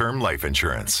 50% on term life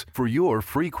insurance. For your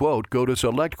free quote, go to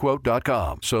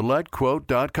SelectQuote.com.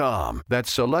 SelectQuote.com.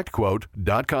 That's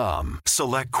SelectQuote.com.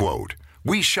 SelectQuote.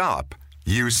 We shop.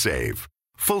 You save.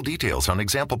 Full details on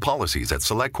example policies at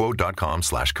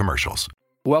SelectQuote.com/commercials.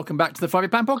 Welcome back to the 5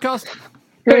 Pound Podcast.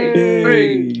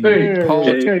 Hey.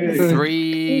 Pod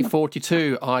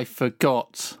 342. I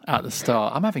forgot at the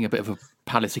start. I'm having a bit of a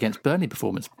Palace against Burnley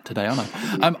performance today, aren't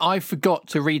I? I forgot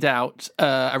to read out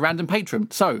a random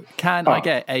patron. So, can I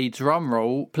get a drum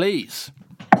roll, please?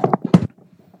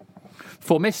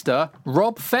 For Mr.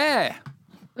 Rob Fair.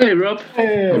 Hey, Rob.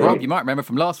 Rob, you might remember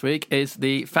from last week, is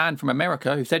the fan from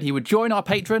America who said he would join our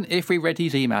Patreon if we read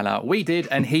his email out. We did,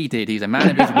 and he did. He's a man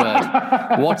of his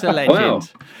word. What a legend!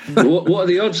 Wow. What are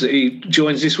the odds that he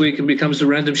joins this week and becomes a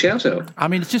random shout out? I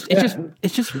mean, it's just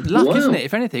luck, isn't it?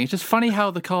 If anything, it's just funny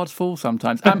how the cards fall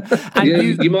sometimes. And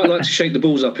you might like to shake the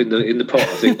balls up in the pot. I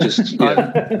think just.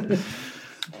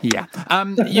 Yeah.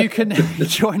 You can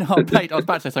join our Patreon. I was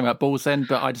about to say something about balls then,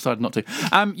 but I decided not to.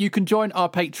 You can join our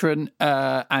Patreon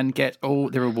and get all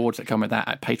the rewards that come with that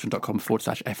at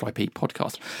patreon.com/FYP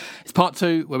podcast. It's part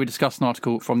 2 where we discuss an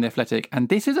article from The Athletic, and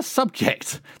this is a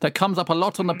subject that comes up a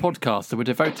lot on the podcast, so we're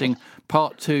devoting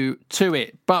part 2 to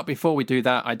it. But before we do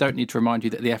that, I don't need to remind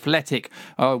you that The Athletic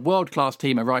are a world-class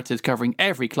team of writers covering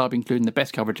every club, including the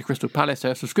best coverage of Crystal Palace.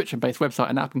 They're a subscription-based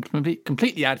website and app, and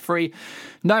completely ad-free.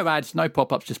 No ads, no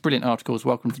pop-ups, just brilliant articles.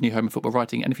 Welcome to new home of football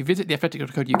writing. And if you visit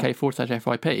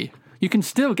theathletic.co.uk/FYP, you can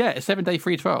still get a 7-day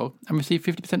free trial and receive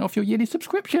 50% off your yearly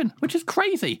subscription, which is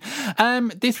crazy.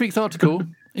 This week's article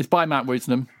is by Matt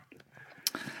Woosnam,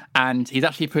 and he's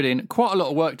actually put in quite a lot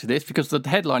of work to this, because the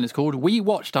headline is called "We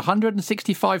watched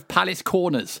 165 Palace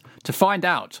corners to find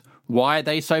out why are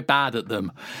they so bad at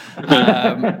them?"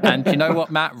 And you know what,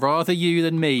 Matt? Rather you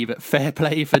than me, but fair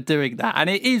play for doing that. And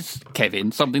it is,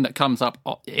 Kevin, something that comes up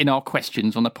in our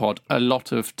questions on the pod a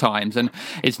lot of times. And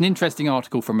it's an interesting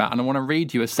article from Matt. And I want to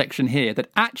read you a section here that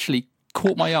actually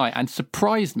caught my eye and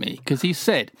surprised me, because he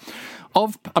said,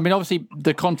 obviously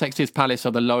the context is Palace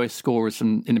are the lowest scorers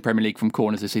in the Premier League from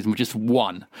corners this season, with just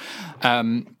 1.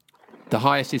 The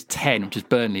highest is 10, which is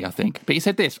Burnley, I think. But he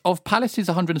said this: of Palace's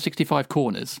 165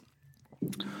 corners,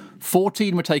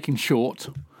 14 were taken short,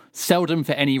 seldom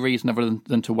for any reason other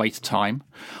than to waste time.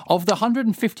 Of the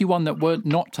 151 that were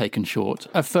not taken short,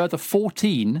 a further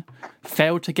 14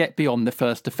 failed to get beyond the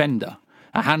first defender.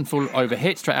 A handful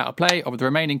overhit straight out of play. Of the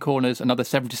remaining corners, another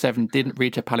 77 didn't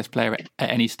reach a Palace player at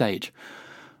any stage.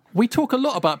 We talk a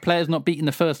lot about players not beating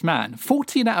the first man.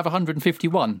 14 out of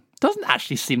 151 doesn't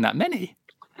actually seem that many.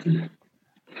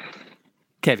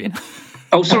 Kevin.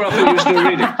 Oh, sorry, I thought you were still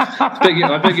reading.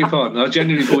 I beg your pardon. I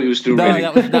genuinely thought you were still reading.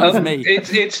 That was me.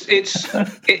 It's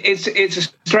a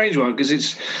strange one, because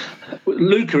it's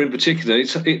Luca in particular.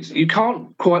 You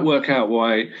can't quite work out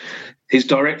why his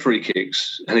direct free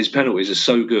kicks and his penalties are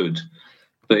so good,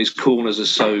 but his corners are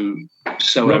so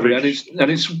every,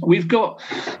 and it's we've got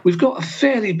a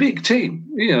fairly big team.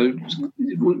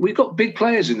 We've got big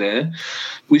players in there.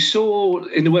 We saw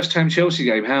in the West Ham Chelsea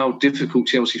game how difficult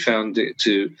Chelsea found it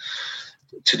to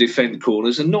defend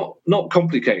corners, and not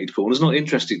complicated corners, not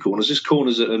interesting corners, just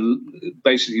corners that are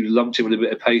basically lumped in with a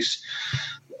bit of pace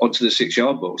onto the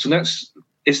 6-yard box, and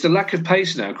it's the lack of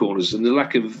pace in our corners and the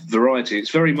lack of variety. It's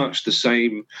very much the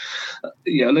same.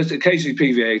 Occasionally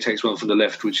PVA takes one from the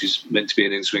left, which is meant to be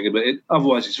an in-swinger, but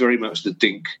otherwise it's very much the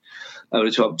dink over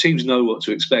the top. Teams know what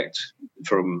to expect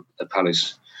from a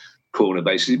Palace corner,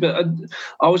 basically. But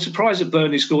I was surprised that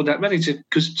Burnley scored that many,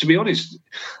 because, to be honest,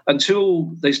 until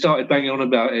they started banging on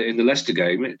about it in the Leicester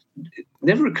game, it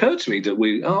never occurred to me that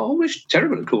we're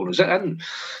terrible at corners. And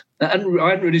I hadn't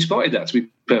really spotted that, to be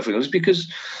perfectly honest,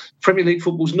 because Premier League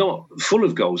football's not full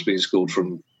of goals being scored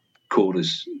from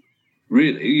corners.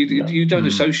 Really, you don't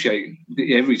associate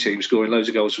every team scoring loads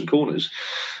of goals from corners.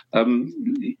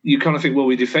 You kind of think, well,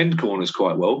 we defend corners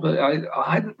quite well, but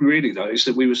I hadn't really noticed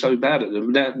that we were so bad at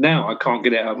them. Now I can't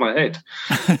get it out of my head.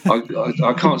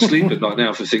 I can't sleep at night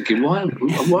now for thinking, why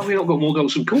have we not got more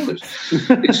goals from corners?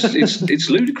 It's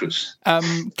ludicrous.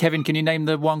 Kevin, can you name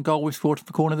the one goal we scored from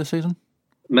the corner this season?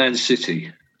 Man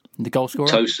City. The goal scorer?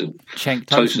 Tosin. Cenk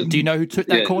Tosin. Do you know who took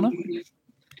that corner?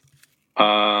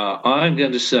 I'm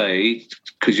going to say,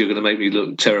 because you're going to make me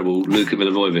look terrible, Luka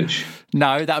Milivojevic.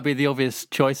 No, that would be the obvious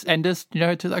choice. Enders, do you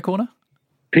know who took that corner?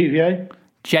 PVA?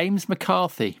 James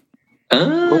McCarthy.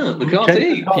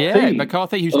 McCarthy. Yeah,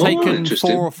 McCarthy, who's taken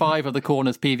 4 or 5 of the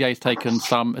corners. PVA's taken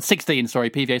 16,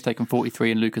 PVA's taken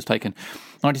 43 and Luca's taken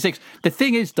 96. The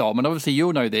thing is, Dom, and obviously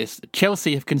you'll know this,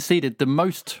 Chelsea have conceded the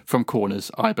most from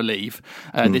corners, I believe,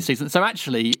 this season. So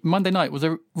actually, Monday night was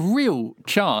a real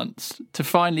chance to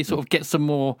finally sort of get some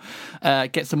more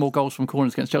goals from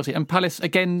corners against Chelsea. And Palace,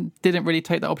 again, didn't really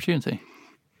take that opportunity.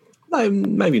 No,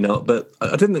 maybe not, but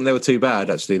I didn't think they were too bad,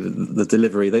 actually, the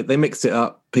delivery. They mixed it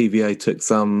up. PVA took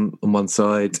some on one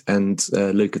side and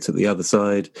Luca took the other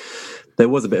side. There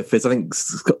was a bit of fizz. I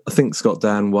think Scott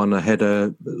Dan won a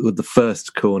header with the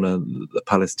first corner that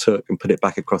Palace took and put it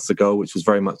back across the goal, which was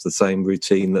very much the same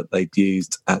routine that they'd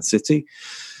used at City.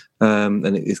 And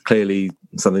it is clearly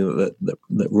something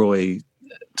that Roy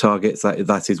targets.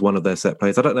 That is one of their set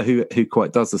plays. I don't know who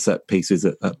quite does the set pieces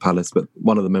at Palace, but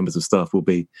one of the members of staff will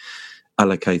be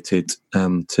allocated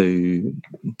to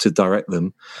direct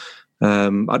them.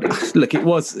 Look, it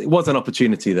was an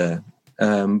opportunity there,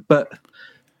 but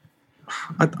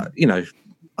I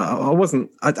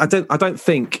don't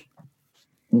think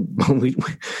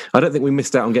we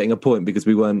missed out on getting a point because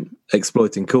we weren't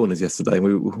exploiting corners yesterday.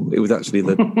 It was actually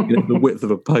the width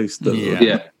of a post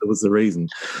that was the reason.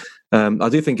 I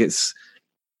do think it's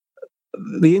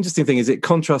the interesting thing is it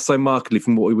contrasts so markedly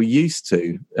from what we were used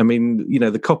to. I mean,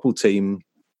 the Koppel team.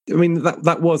 I mean,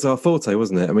 that was our forte,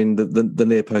 wasn't it? I mean, the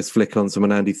near post flick on from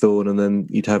an Andy Thorne, and then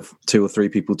you'd have 2 or 3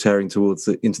 people tearing into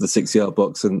the 6-yard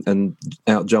box and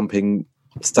out jumping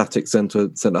static centre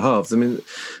halves. I mean,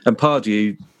 and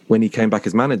Pardew, when he came back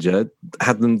as manager,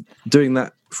 had them doing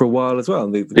that for a while as well.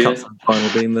 And the Cup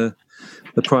final being the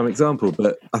prime example.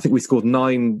 But I think we scored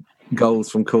 9 goals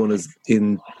from corners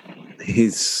in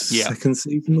his second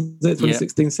season, was it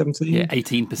 2016-17? Yeah,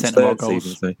 18% of our goals.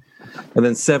 Season, and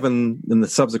then 7 in the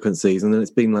subsequent season, and it's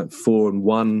been like 4 and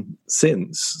 1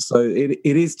 since. So it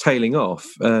is tailing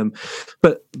off.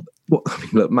 But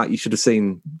look, Matt, you should have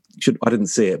seen. I didn't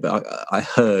see it, but I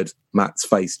heard Matt's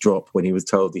face drop when he was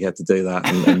told he had to do that.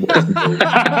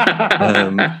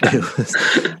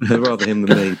 It was rather him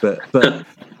than me, but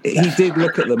he did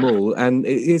look at them all, and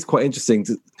it is quite interesting.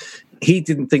 He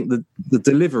didn't think that the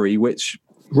delivery, which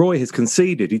Roy has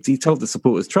conceded, he told the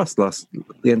supporters' trust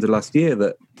the end of last year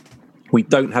that we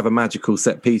don't have a magical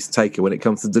set piece taker when it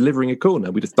comes to delivering a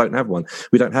corner. We just don't have one.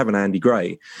 We don't have an Andy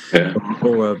Gray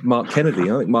or a Mark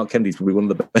Kennedy. I think Mark Kennedy's probably one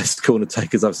of the best corner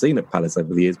takers I've seen at Palace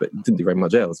over the years, but didn't do very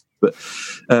much else. But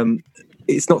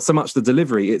it's not so much the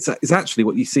delivery; it's actually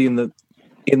what you see in the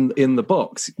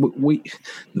box.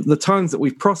 The times that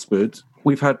we've prospered,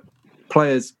 we've had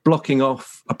players blocking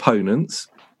off opponents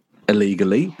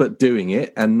illegally, but doing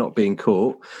it and not being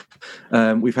caught.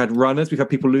 We've had runners, we've had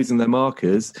people losing their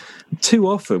markers. Too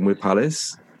often with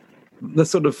Palace, the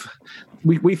sort of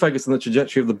we focus on the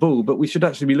trajectory of the ball, but we should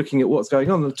actually be looking at what's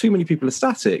going on. Too many people are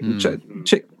static.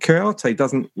 Chick Kouyaté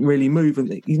doesn't really move,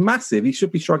 and he's massive. He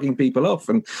should be shrugging people off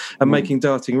and making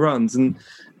darting runs. And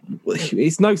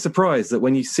it's no surprise that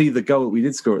when you see the goal that we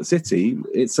did score at City,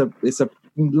 it's a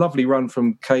lovely run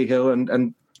from Cahill,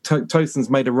 and Tosin's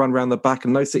made a run around the back,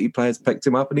 and no City players picked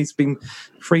him up, and he's been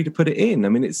free to put it in. I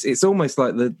mean, it's almost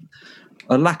like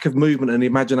a lack of movement and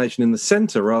imagination in the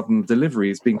centre rather than delivery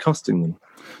has been costing them.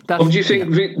 Do you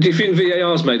think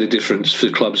VAR's made a difference for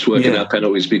clubs working out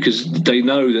penalties, because they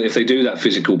know that if they do that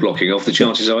physical blocking off, the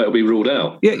chances are it'll be ruled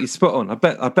out? Yeah, you're spot on. I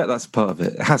bet that's part of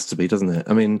it. It has to be, look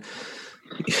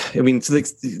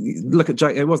at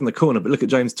it wasn't the corner, but look at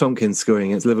James Tompkins scoring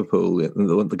against Liverpool,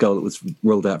 the goal that was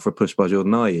ruled out for a push by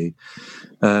Jordan Ayew,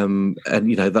 and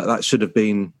that should have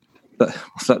been.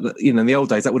 In the old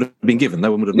days, that would have been given.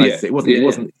 No one would have noticed it. It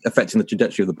wasn't affecting the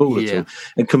trajectory of the ball at all.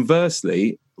 And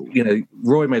conversely,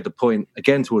 Roy made the point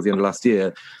again towards the end of last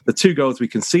year. The 2 goals we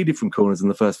conceded from corners in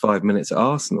the first 5 minutes at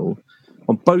Arsenal,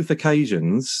 on both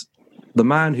occasions, the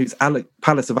man who's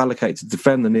Palace have allocated to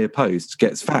defend the near post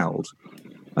gets fouled.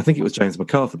 I think it was James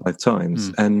MacArthur both times,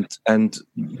 and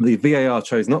the VAR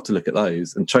chose not to look at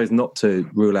those and chose not to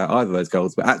rule out either of those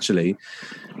goals. But actually,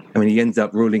 he ended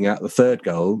up ruling out the 3rd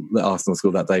goal that Arsenal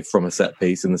scored that day from a set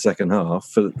piece in the second half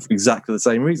for exactly the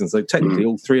same reason. So technically,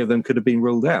 all 3 of them could have been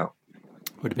ruled out.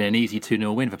 Would have been an easy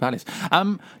 2-0 win for Palace.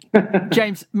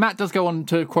 James, Matt does go on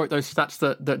to quote those stats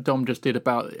that Dom just did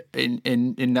about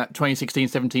in that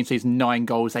 2016-17 season, 9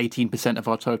 goals, 18% of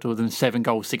our total, then 7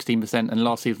 goals, 16%, and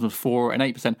last season was 4 and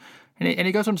 8%. And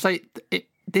he goes on to say,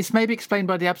 this may be explained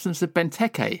by the absence of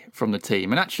Benteke from the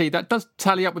team. And actually, that does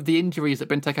tally up with the injuries that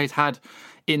Benteke's had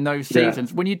in those seasons.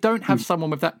 Yeah. When you don't have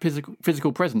someone with that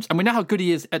physical presence, and we know how good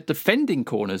he is at defending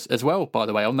corners as well, by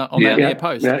the way, on that near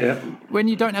post. Yeah. When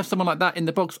you don't have someone like that in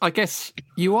the box, I guess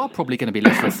you are probably going to be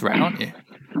less of a threat, aren't you?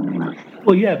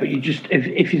 Well, yeah, but you just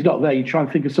if he's not there, you try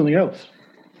and think of something else.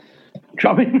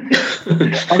 I mean,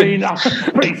 that's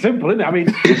pretty simple, isn't it?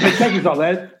 If Benteke's not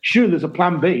there, sure, there's a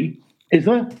plan B, is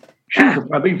there? Sure,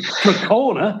 for a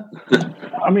corner.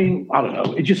 I don't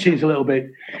know. It just seems a little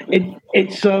bit.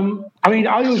 There's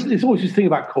always this thing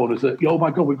about corners that, oh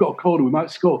my God, we've got a corner, we might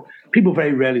score. People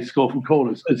very rarely score from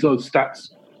corners, as those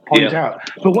stats point out.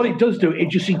 But what it does do, it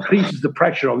just increases the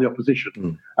pressure on the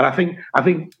opposition. And I think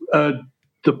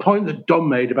the point that Dom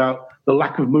made about the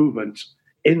lack of movement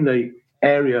in the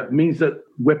area means that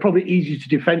we're probably easier to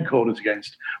defend corners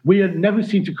against. We never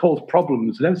seem to cause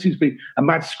problems. There never seems to be a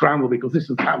mad scramble because this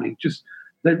is happening.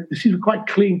 They seem to be quite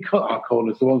clean cut, our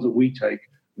corners, the ones that we take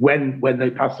when they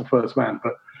pass the first man.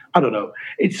 But I don't know.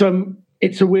 It's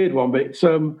a weird one, but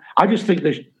I just think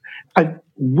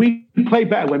we play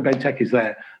better when Benteke is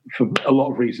there for a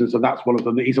lot of reasons, and that's one of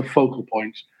them. He's a focal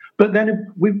point. But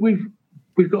then we've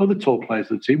got other tall players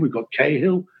in the team. We've got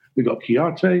Cahill, we've got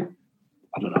Chiarte.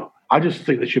 I don't know. I just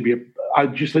think there should be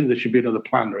another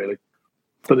plan, really,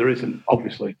 but there isn't,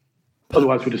 obviously.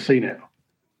 Otherwise, we'd have seen it.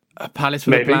 A Palace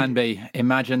with a plan B.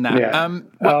 Imagine that. Yeah.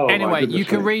 Anyway, you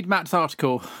can read Matt's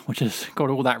article, which has got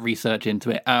all that research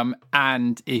into it.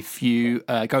 And if you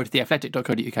go to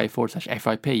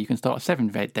theathletic.co.uk/FYP, you can start a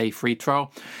 7-day free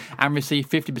trial and receive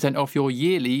 50% off your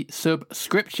yearly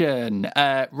subscription.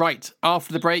 Right,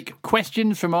 after the break,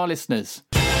 questions from our listeners.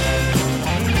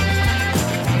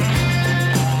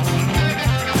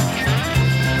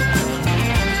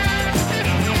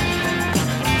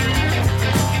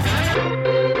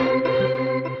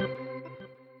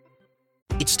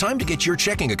 It's time to get your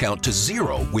checking account to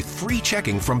zero with free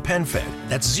checking from PenFed.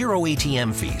 That's zero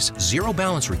ATM fees, zero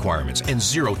balance requirements, and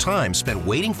zero time spent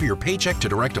waiting for your paycheck to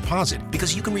direct deposit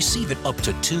because you can receive it up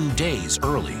to 2 days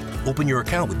early. Open your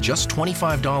account with just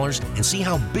 $25 and see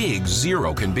how big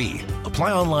zero can be.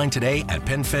 Apply online today at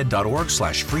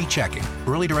PenFed.org/free checking.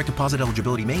 Early direct deposit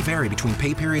eligibility may vary between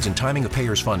pay periods and timing of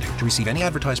payers' funding. To receive any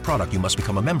advertised product, you must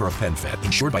become a member of PenFed,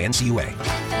 insured by NCUA.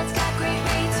 PenFed's got great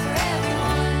rates for everyone.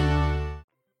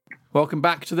 Welcome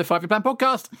back to the 5-Year Plan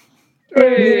podcast.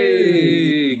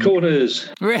 Hey, corners.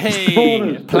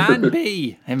 Hey, Plan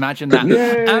B. Imagine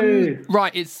that.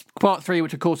 Right, it's part 3,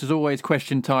 which of course is always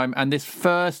question time. And this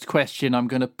first question I'm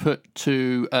going to put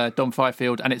to Dom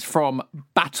Fifield, and it's from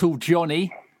Battle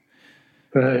Johnny.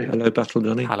 Hey. Hello, Battle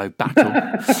Johnny. Hello, Battle.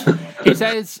 It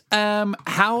says,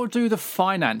 how do the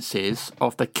finances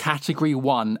of the Category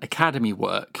 1 Academy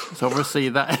work? So obviously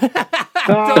that...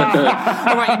 All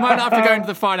right, you might not have to go into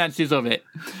the finances of it.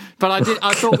 But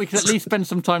I thought we could at least spend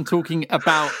some time talking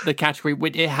about the category.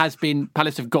 It has been,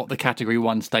 Palace have got the Category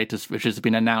 1 status, which has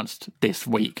been announced this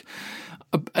week.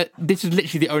 This is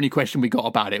literally the only question we got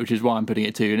about it, which is why I'm putting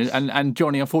it to you. And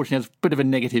Johnny, unfortunately, has a bit of a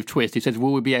negative twist. He says,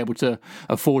 will we be able to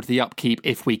afford the upkeep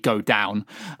if we go down?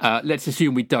 Let's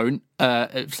assume we don't,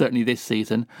 certainly this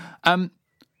season.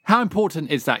 How important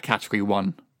is that Category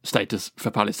 1 status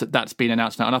for Palace that's been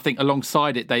announced now? And I think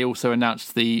alongside it, they also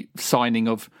announced the signing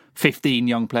of 15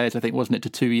 young players, I think, wasn't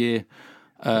it, to 2-year,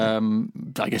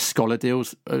 I guess, scholar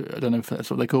deals. I don't know if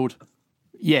that's what they're called.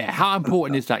 Yeah, how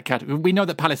important is that category? We know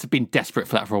that Palace have been desperate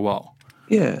for that for a while.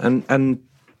 Yeah, and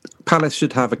Palace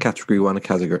should have a Category 1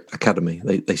 academy.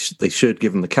 They should,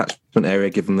 given the catchment area,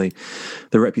 given the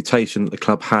reputation that the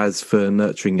club has for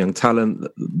nurturing young talent,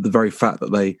 the very fact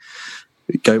that they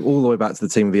go all the way back to the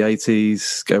team of the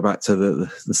 80s, go back to the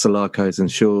Solarcos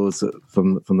and Shaws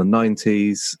from the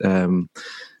 90s,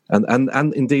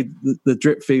 and indeed the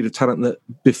drip feed of talent that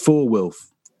before Wilf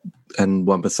and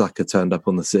Wan-Bissaka turned up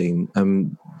on the scene.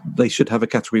 They should have a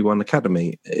Category 1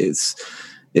 academy.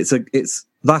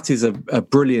 That is a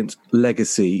brilliant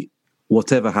legacy,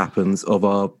 whatever happens, of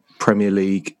our Premier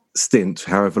League stint,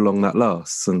 however long that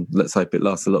lasts, and let's hope it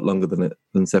lasts a lot longer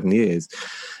than 7 years.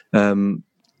 And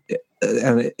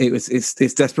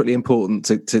it's desperately important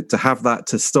to have that,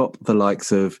 to stop the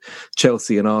likes of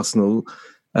Chelsea and Arsenal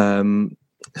on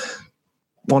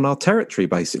our territory.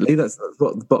 Basically, that's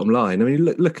what the bottom line. I mean,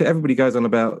 look at everybody goes on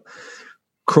about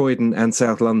Croydon and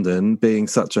South London being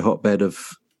such a hotbed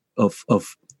of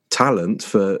talent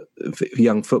for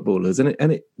young footballers, and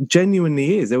it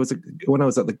genuinely is. There was when I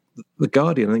was at the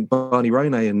Guardian, I think Barney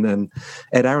Ronay and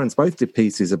Ed Aarons both did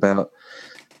pieces about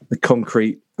the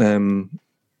concrete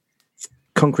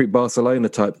Barcelona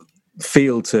type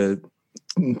feel to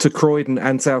Croydon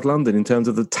and South London in terms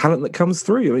of the talent that comes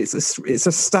through. It's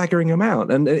a staggering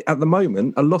amount, and at the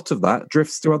moment, a lot of that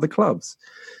drifts to other clubs.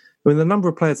 I mean, the number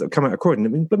of players that have come out of Croydon.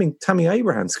 I mean, Tammy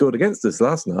Abraham scored against us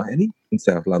last night, and he's in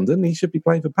South London. He should be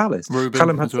playing for Palace.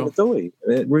 Callum Hudson-Odoi,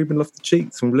 Ruben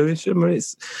Loftus-Cheek from Lewisham. I mean,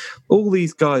 all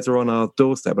these guys are on our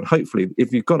doorstep, and hopefully,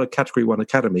 if you've got a Category 1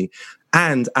 academy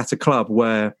and at a club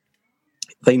where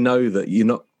they know that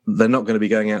they're not going to be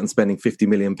going out and spending £50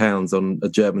 million on a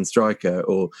German striker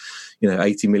or,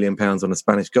 £80 million on a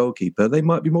Spanish goalkeeper, they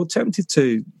might be more tempted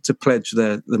to pledge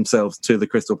themselves to the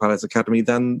Crystal Palace Academy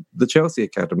than the Chelsea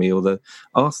Academy or the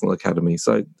Arsenal Academy.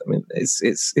 So, I mean,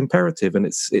 it's imperative, and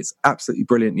it's absolutely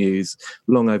brilliant news,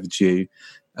 long overdue.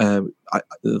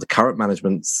 The current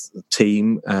management's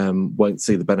team won't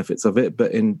see the benefits of it,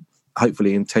 but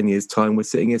hopefully in 10 years' time, we're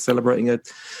sitting here celebrating a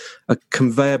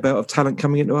conveyor belt of talent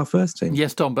coming into our first team.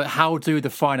 Yes, Dom, but how do the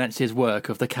finances work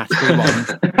of the Category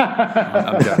 1?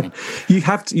 I'm joking.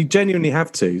 You genuinely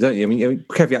have to, don't you? I mean,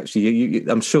 Kev, actually,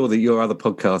 I'm sure that your other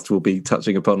podcast will be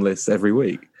touching upon this every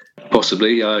week.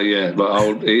 Possibly, yeah.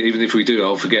 But even if we do,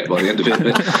 I'll forget by the end of it.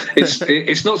 But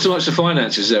it's not so much the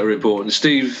finances that are important.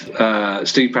 Steve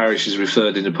Parish has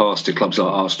referred in the past to clubs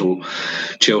like Arsenal,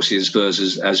 Chelsea, and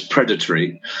Spurs as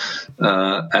predatory,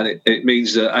 and it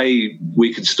means that A,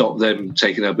 we can stop them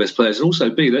taking our best players, and also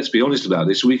B, let's be honest about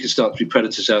this, we can start to be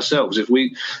predators ourselves. If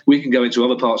we can go into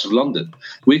other parts of London,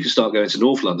 we can start going to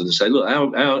North London and say, look,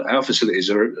 our facilities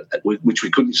are, which we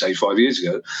couldn't say 5 years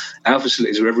ago, our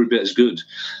facilities are every bit as good.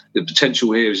 The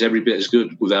potential here is every bit as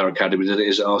good with our academy than it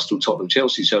is at Arsenal, Tottenham,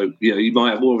 Chelsea. So, you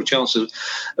might have more of a chance of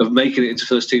making it into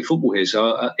first-team football here.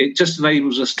 So it just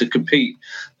enables us to compete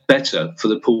better for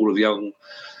the pool of young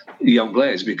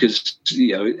players because,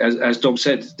 as Dom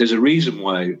said, there's a reason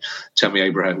why Tammy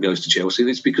Abraham goes to Chelsea, and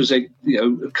it's because they,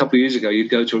 a couple of years ago, you'd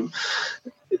go to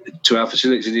our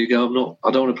facilities and you go,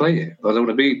 I don't want to play here. I don't want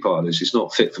to be part of this. It's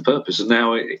not fit for purpose. And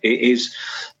now it is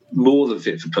more than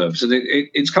fit for purpose. And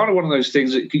it's kind of one of those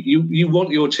things that you want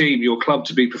your team, your club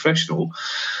to be professional,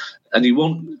 and you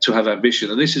want to have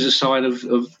ambition. And this is a sign of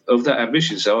that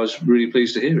ambition. So I was really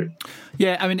pleased to hear it.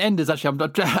 Yeah, I mean, Enders, actually,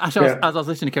 as I was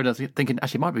listening to Kevin, I was thinking,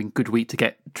 actually, it might have been a good week to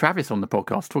get Travis on the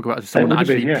podcast, talk about someone that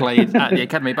actually played at the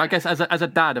academy. But I guess as a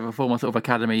dad of a former sort of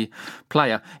academy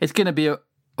player, it's going to be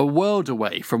a world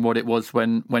away from what it was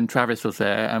when Travis was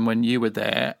there and when you were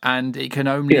there, and it can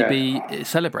only be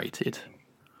celebrated.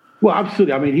 Well,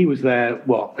 absolutely. I mean, he was there.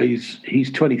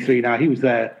 He's 23 now. He was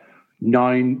there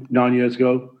nine years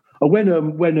ago.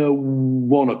 When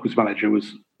Warnock was manager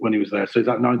was when he was there. So is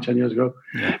that 9-10 years ago?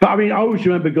 Yeah. But I mean, I always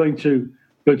remember going to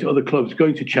other clubs,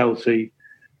 going to Chelsea,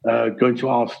 going to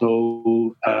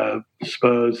Arsenal,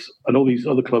 Spurs, and all these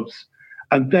other clubs,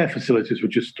 and their facilities were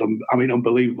just,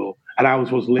 unbelievable. And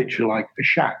ours was literally like a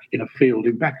shack in a field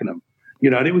in Beckenham,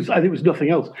 and it was nothing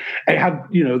else. It had,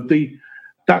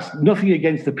 that's nothing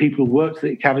against the people who worked at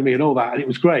the academy and all that, and it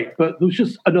was great. But there was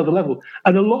just another level.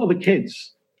 And a lot of the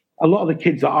kids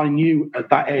that I knew at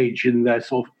that age, in their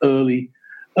sort of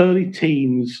early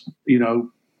teens,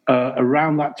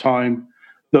 around that time,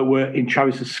 that were in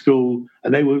Travis's school,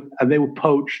 and they were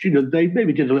poached. They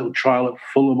maybe did a little trial at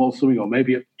Fulham or something, or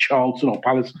maybe at Charlton or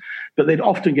Palace, but they'd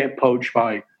often get poached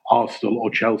by Arsenal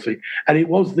or Chelsea. And it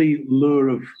was the lure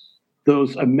of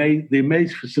those amazing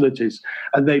facilities,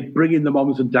 and they bring in the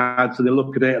moms and dads, and they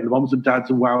look at it, and the moms and dads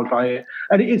are wowed by it.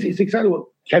 And it's exactly what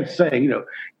Kev's saying.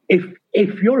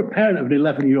 If you're a parent of an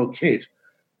 11-year-old kid,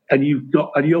 and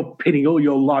you're pinning all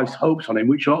your life's hopes on him,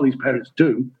 which a lot of these parents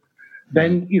do,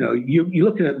 then you're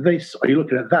looking at this or you're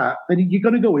looking at that, then you're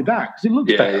going to go with that because it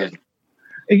looks better. Yeah.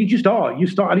 And you just are. You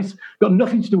start, and it's got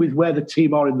nothing to do with where the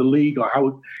team are in the league or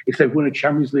how if they've won a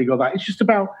Champions League or that. It's just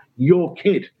about your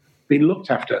kid being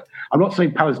looked after. I'm not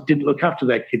saying Palace didn't look after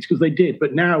their kids because they did,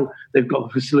 but now they've got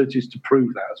the facilities to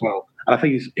prove that as well. And I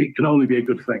think it can only be a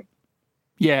good thing.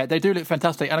 Yeah, they do look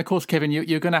fantastic. And of course, Kevin,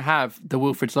 you're going to have the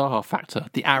Wilfried Zaha factor,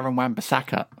 the Aaron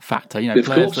Wan-Bissaka factor,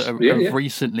 players that have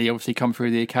recently obviously come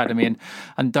through the academy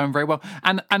and done very well.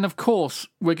 And of course,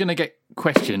 we're going to get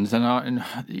questions, and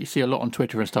you see a lot on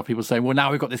Twitter and stuff, people saying, well, now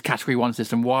we've got this Category 1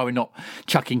 system, why are we not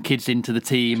chucking kids into the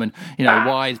team? And,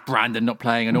 why is Brandon not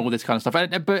playing and all this kind of stuff?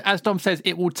 But as Dom says,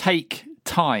 it will take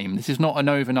time. This is not an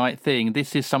overnight thing.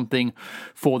 This is something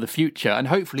for the future. And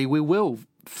hopefully we will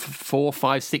 4,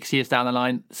 5, 6 years down the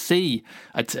line see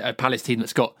a Palace team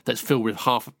that's filled with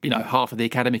half of the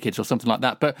academy kids or something like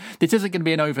that. But this isn't going to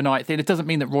be an overnight thing. It doesn't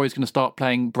mean that Roy's going to start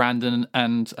playing Brandon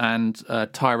and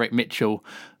Tyrek Mitchell,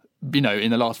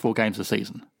 in the last 4 games of the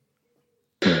season.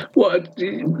 Well,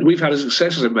 we've had a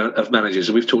success of managers,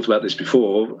 and we've talked about this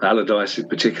before, Allardyce in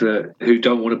particular, who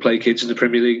don't want to play kids in the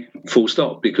Premier League full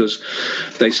stop because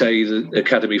they say that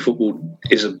academy football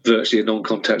is virtually a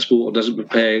non-contact sport and doesn't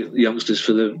prepare youngsters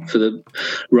for the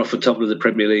rough and tumble of the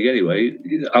Premier League anyway.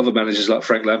 Other managers like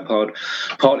Frank Lampard,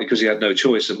 partly because he had no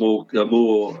choice, are more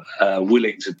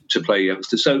willing to play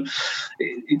youngsters. So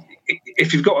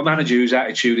if you've got a manager whose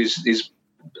attitude is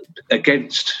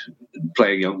against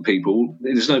playing young people,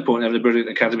 there's no point having a brilliant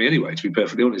academy anyway, to be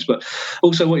perfectly honest. But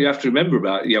also what you have to remember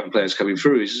about young players coming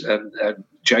through is, and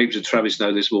James and Travis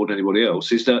know this more than anybody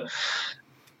else, is that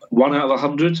 1 out of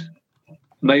 100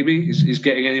 maybe is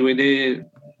getting anywhere near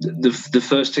the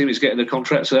first team is getting a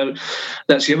contract. So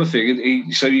that's the other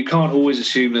thing. So you can't always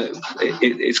assume that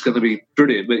it's going to be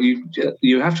brilliant, but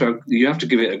you have to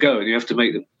give it a go, and you have to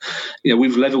make them.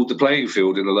 We've levelled the playing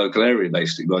field in the local area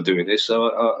basically by doing this.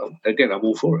 So again, I'm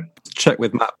all for it. Check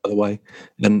with Matt, by the way,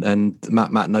 and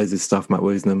Matt knows his stuff. Matt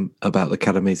Woosnam about the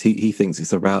academies. He thinks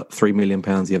it's about £3 million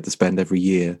you have to spend every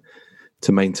year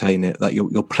to maintain it. That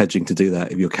you're pledging to do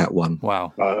that if you're Cat 1.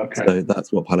 Wow. Okay. So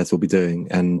that's what Palace will be doing.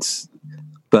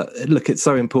 But look, it's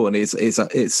so important.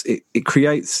 It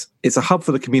creates. It's a hub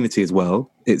for the community as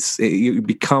well. You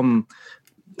become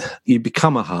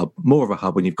a hub, more of a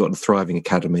hub when you've got a thriving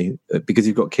academy, because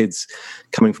you've got kids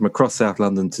coming from across South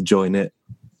London to join it.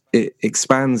 It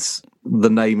expands the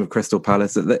name of Crystal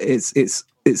Palace. It's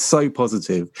so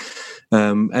positive,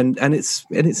 and it's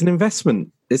an investment.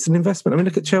 It's an investment. I mean,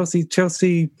 look at Chelsea.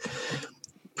 Chelsea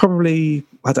probably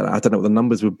I don't know what the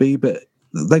numbers would be, but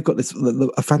they've got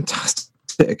a fantastic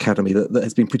academy that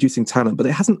has been producing talent, but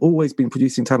it hasn't always been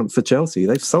producing talent for Chelsea.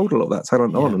 They've sold a lot of that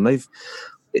talent on, and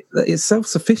it's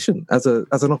self-sufficient as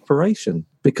an operation,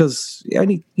 because they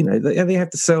only have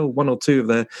to sell 1 or 2 of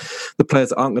the players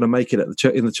that aren't going to make it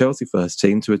in the Chelsea first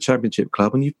team to a championship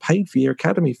club, and you've paid for your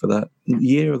academy for that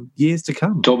years to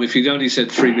come. Tom, if you'd only said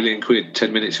 £3 million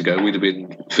 10 minutes ago, we'd have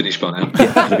been finished by now.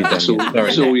 That's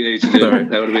all you need to do. Sorry.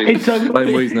 That would have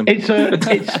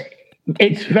been.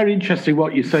 It's very interesting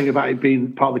what you're saying about it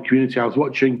being part of the community. I was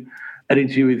watching an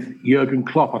interview with Jurgen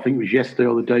Klopp, I think it was yesterday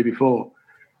or the day before,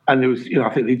 and there was, I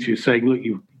think the interview was saying, look,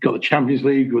 you've got the Champions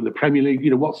League, you're in the Premier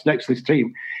League, what's next for this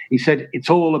team? He said, it's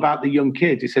all about the young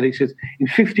kids. He says, in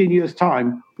 15 years'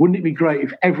 time, wouldn't it be great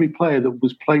if every player that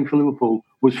was playing for Liverpool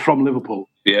was from Liverpool?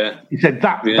 Yeah. He said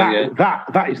that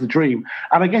is the dream.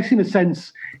 And I guess in a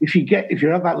sense, if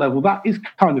you're at that level, that is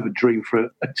kind of a dream for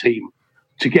a team.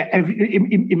 To get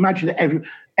imagine that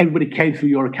everybody came through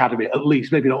your academy, at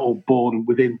least, maybe not all born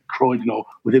within Croydon or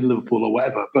within Liverpool or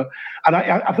whatever. But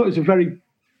I thought it was a very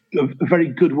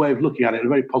good way of looking at it, a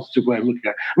very positive way of looking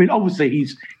at it. I mean, obviously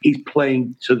he's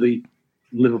playing to the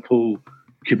Liverpool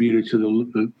community, to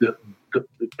the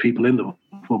people in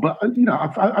Liverpool. But I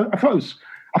thought it was.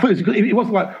 I thought it was good. It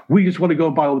wasn't like we just want to go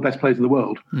and buy all the best players in the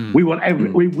world. We want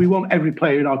every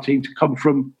player in our team to come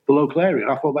from the local area.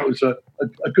 And I thought that was a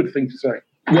good thing to say.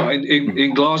 Well,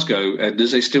 in Glasgow, and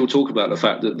does they still talk about the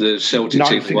fact that the Celtic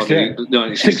team won in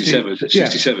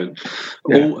 1967?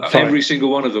 Every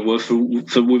single one of them were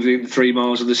from within 3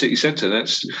 miles of the city centre.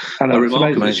 That's a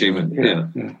remarkable achievement. Yeah,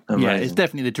 it's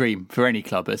definitely the dream for any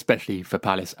club, especially for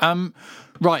Palace.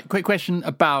 Right, quick question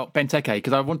about Benteke,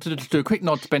 because I wanted to do a quick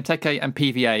nod to Benteke and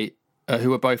PVA,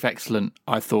 who were both excellent,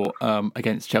 I thought,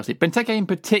 against Chelsea. Benteke in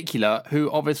particular,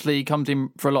 who obviously comes in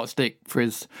for a lot of stick for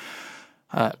his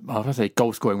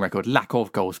goal-scoring record, lack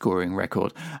of goal-scoring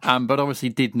record, but obviously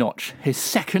did notch his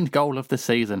second goal of the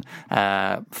season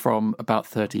from about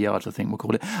 30 yards, I think we'll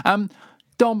call it.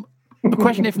 Dom, A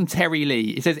question here from Terry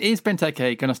Lee. He says, is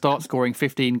Benteke going to start scoring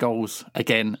 15 goals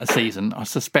again a season? I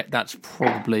suspect that's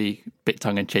probably a bit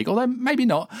tongue-in-cheek, although maybe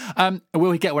not.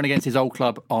 Will he get one against his old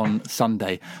club on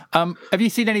Sunday? Have you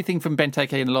seen anything from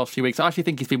Benteke in the last few weeks? I actually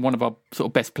think he's been one of our sort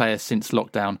of best players since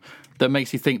lockdown that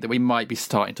makes you think that we might be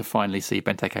starting to finally see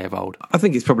Benteke of old. I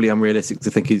think it's probably unrealistic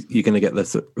to think you're going to get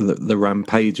the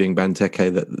rampaging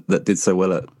Benteke that did so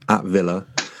well at Villa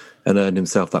and earned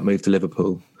himself that move to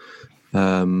Liverpool.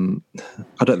 I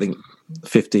don't think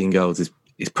 15 goals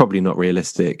is probably not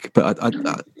realistic, but I,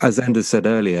 as Anders said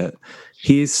earlier,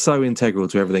 he is so integral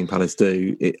to everything Palace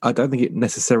do. I don't think it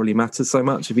necessarily matters so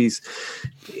much if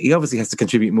he obviously has to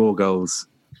contribute more goals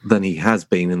than he has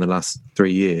been in the last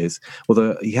 3 years,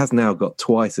 although he has now got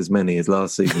twice as many as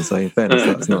last season, so in fairness,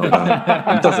 that's not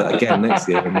bad. He does it again next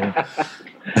year.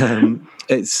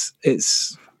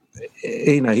 It's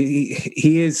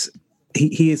he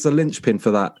is a linchpin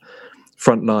for that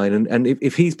front line, and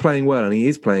if he's playing well, and he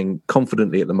is playing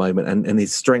confidently at the moment, and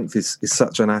his strength is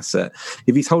such an asset,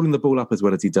 if he's holding the ball up as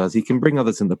well as he does, he can bring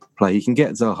others into play, he can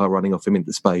get Zaha running off him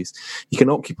into space, he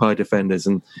can occupy defenders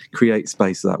and create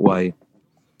space that way.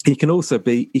 He can also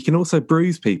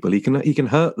bruise people, he can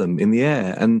hurt them in the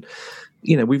air, and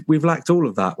we've lacked all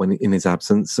of that when in his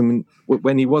absence. I mean,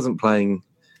 when he wasn't playing,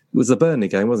 it was the Burnley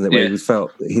game, wasn't it, where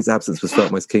his absence was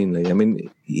felt most keenly. I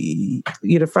mean, he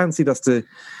fancied us to,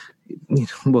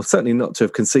 well, certainly not to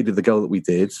have conceded the goal that we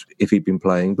did if he'd been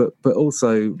playing, but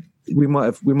also we might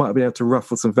have been able to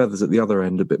ruffle some feathers at the other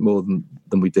end a bit more than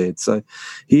we did. So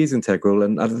he is integral,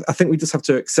 and I think we just have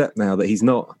to accept now that he's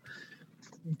not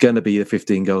going to be a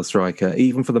 15-goal striker,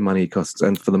 even for the money he costs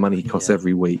and for the money he costs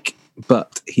every week.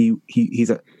 But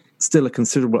he's still a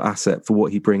considerable asset for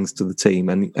what he brings to the team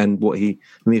and the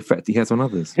effect he has on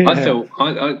others. I felt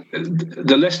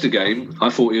the Leicester game,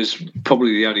 I thought he was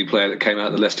probably the only player that came out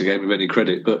of the Leicester game with any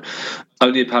credit, but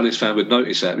only a Palace fan would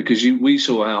notice that, because we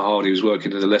saw how hard he was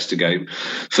working in the Leicester game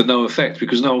for no effect,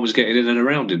 because no one was getting in and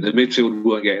around him. The midfield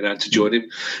weren't getting out to join him.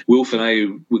 Wilf and A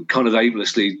were kind of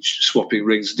aimlessly swapping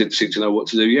rings and didn't seem to know what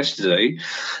to do yesterday.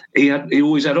 He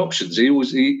always had options.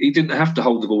 He didn't have to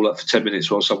hold the ball up for 10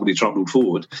 minutes while somebody trundled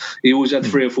forward. He always had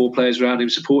 3 or 4 players around him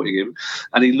supporting him,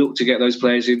 and he looked to get those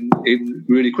players in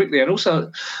really quickly. And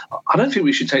also, I don't think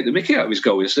we should take the mickey out of his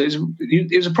goal yesterday.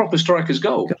 It was a proper striker's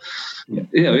goal.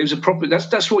 It was a proper.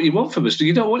 That's what you want from us.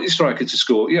 You don't want your striker to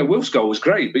score. Wilf's goal was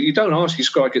great, but you don't ask your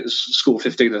striker to score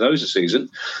 15 of those a season.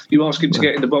 You ask him to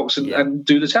get in the box and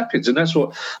do the tap-ins, and that's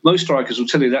what most strikers will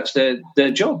tell you. That's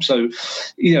their job. So,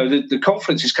 the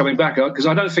confidence is coming back, because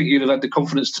I don't think you'd have had the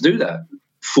confidence to do that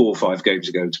 4 or 5 games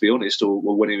ago, to be honest, or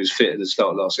when he was fit at the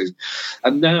start of last season.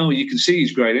 And now you can see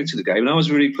he's growing into the game, and I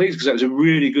was really pleased because that was a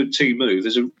really good team move.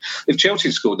 If Chelsea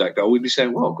had scored that goal, we'd be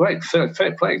saying, well, great, fair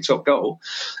play, top goal.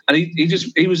 And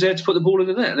he was there to put the ball in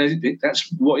the net, and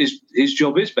that's what his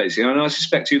job is, basically. And I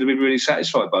suspect he'd have been really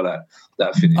satisfied by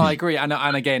that finish. I agree, and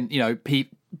again,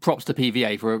 props to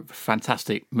PVA for a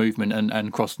fantastic movement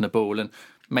and crossing the ball, and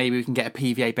maybe we can get a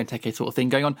PVA Benteke sort of thing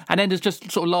going on. And then there's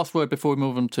just sort of last word before we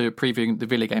move on to previewing the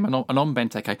Villa game and on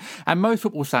Benteke. And most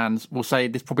football fans will say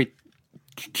this probably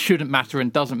shouldn't matter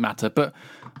and doesn't matter, but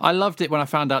I loved it when I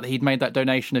found out that he'd made that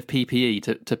donation of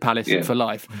PPE to Palace for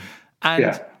life.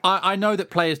 And I know that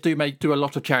players do a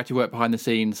lot of charity work behind the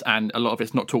scenes, and a lot of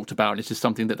it's not talked about, and it's just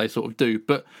something that they sort of do.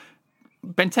 But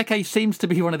Benteke seems to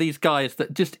be one of these guys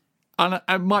that just... And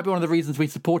it might be one of the reasons we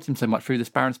support him so much through this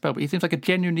barren spell, but he seems like a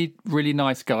genuinely really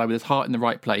nice guy with his heart in the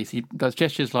right place. He does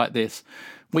gestures like this.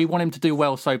 We want him to do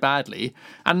well so badly.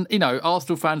 And,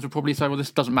 Arsenal fans will probably say, well, this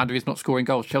doesn't matter, he's not scoring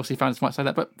goals. Chelsea fans might say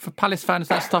that. But for Palace fans,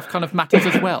 that stuff kind of matters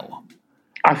as well.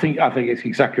 I think it's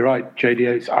exactly right,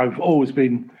 JD. I've always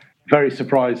been very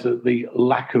surprised at the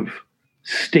lack of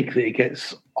stick that he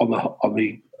gets on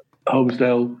the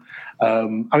Holmesdale.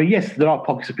 Yes, there are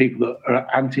pockets of people that are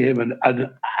anti him,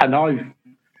 and I've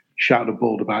shouted and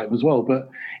bawled about him as well. But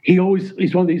he's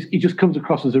one of these. He just comes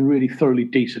across as a really thoroughly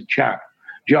decent chap.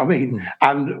 Do you know what I mean?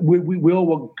 And we all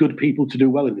want good people to do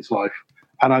well in this life.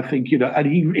 And I think and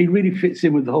he really fits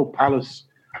in with the whole Palace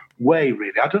way.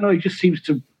 Really, I don't know. He just seems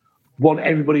to want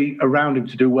everybody around him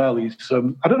to do well. He's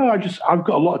I don't know. I've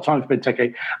got a lot of time for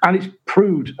Benteke, and it's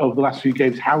proved over the last few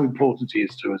games how important he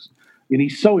is to us.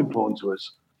 He's so important to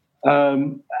us.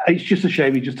 It's just a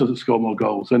shame he just doesn't score more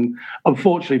goals. And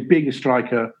unfortunately, being a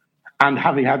striker and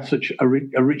having had such a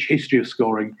rich history of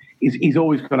scoring, he's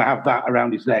always going to have that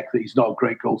around his neck, that he's not a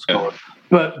great goal scorer.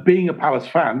 But being a Palace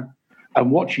fan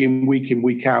and watching him week in,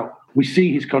 week out, we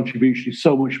see his contribution is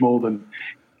so much more than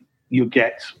you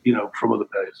get, from other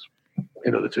players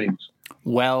in other teams.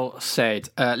 Well said.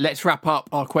 Let's wrap up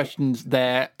our questions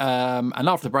there. And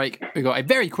after the break, we've got a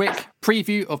very quick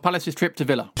preview of Palace's trip to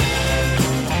Villa.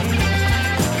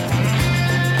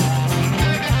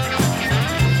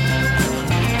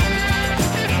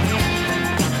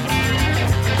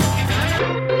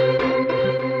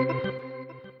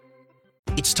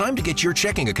 It's time to get your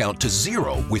checking account to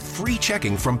zero with free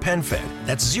checking from PenFed.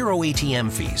 That's zero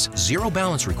ATM fees, zero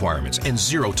balance requirements, and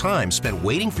zero time spent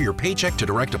waiting for your paycheck to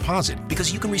direct deposit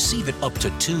because you can receive it up to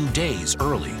 2 days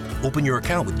early. Open your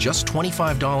account with just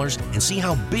 $25 and see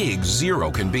how big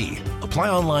zero can be. Apply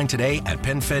online today at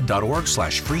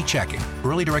penfed.org/free checking.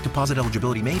 Early direct deposit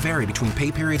eligibility may vary between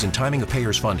pay periods and timing of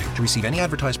payers' funding. To receive any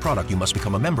advertised product, you must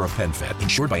become a member of PenFed,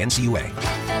 insured by NCUA.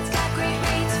 That's got great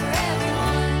rates for everyone.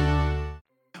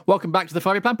 Welcome back to the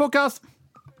 5-Year Plan podcast.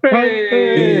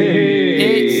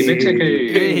 Hey,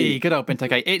 Benteke. Hey, good old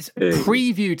Benteke. It's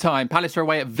preview time. Palace are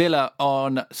away at Villa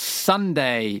on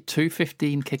Sunday,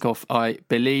 2:15 kickoff, I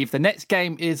believe. The next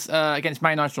game is against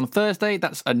Man United on Thursday.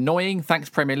 That's annoying. Thanks,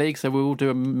 Premier League. So we will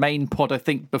do a main pod, I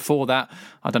think, before that.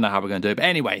 I don't know how we're going to do it. But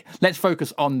anyway, let's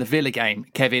focus on the Villa game,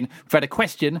 Kevin. We've had a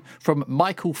question from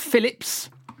Michael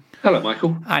Phillips. Hello,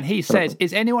 Michael. And he says,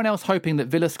 is anyone else hoping that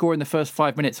Villa score in the first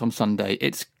 5 minutes on Sunday?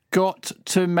 It's got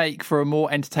to make for a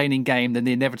more entertaining game than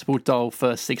the inevitable dull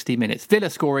first 60 minutes. Villa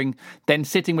scoring, then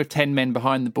sitting with 10 men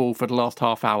behind the ball for the last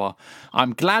half hour.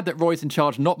 I'm glad that Roy's in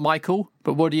charge, not Michael,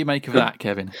 but what do you make of that,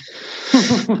 Kevin?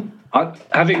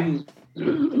 Having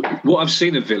what I've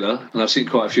seen of Villa, and I've seen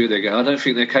quite a few of their games, I don't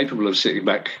think they're capable of sitting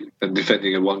back and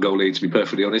defending a 1-goal lead, to be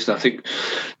perfectly honest. I think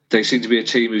they seem to be a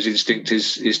team whose instinct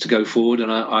is to go forward, and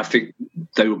I think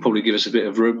they will probably give us a bit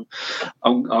of room.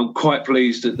 I'm quite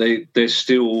pleased that they're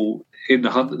still in the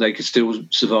hunt, that they could still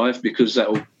survive, because that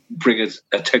will bring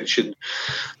a tension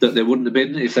that there wouldn't have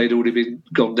been if they'd already been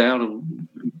gone down and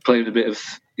playing a bit of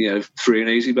free and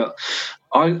easy. But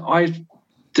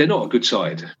they're not a good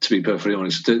side, to be perfectly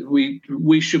honest. We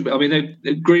should. I mean,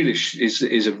 Grealish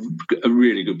is a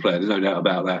really good player. There's no doubt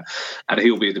about that, and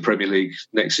he'll be in the Premier League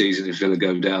next season if Villa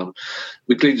go down.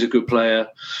 McLean's a good player,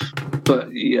 but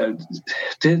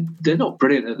they're not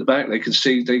brilliant at the back. They can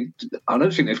see. I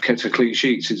don't think they've kept a clean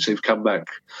sheet since they've come back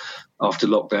after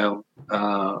lockdown.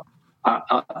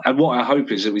 And what I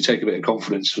hope is that we take a bit of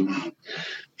confidence from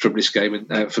this game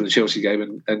and from the Chelsea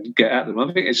game and get at them.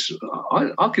 I think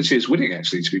I can see us winning,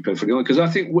 actually, to be perfectly honest, because I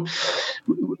think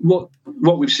what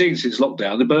we've seen since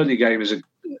lockdown, the Burnley game is a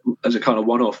kind of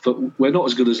one-off, but we're not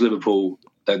as good as Liverpool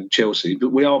and Chelsea, but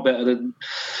we are better than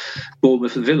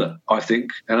Bournemouth and Villa, I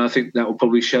think, and I think that will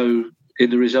probably show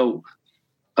in the result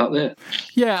up there.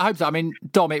 Yeah, I hope so. I mean,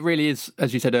 Dom, it really is,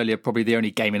 as you said earlier, probably the only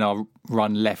game in our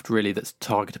run left, really, that's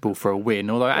targetable for a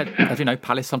win. Although, as you know,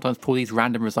 Palace sometimes pull these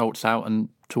random results out, and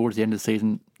towards the end of the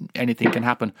season, anything can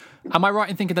happen. Am I right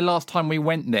in thinking the last time we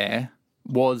went there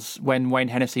was when Wayne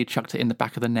Hennessy chucked it in the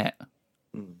back of the net?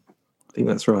 I think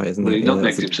that's right, isn't it? He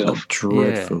nutmegged himself.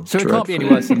 Dreadful. Yeah. So it can't be any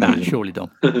worse than that, surely,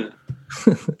 Dom.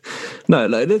 No,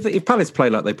 if Palace play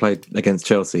like they played against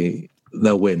Chelsea,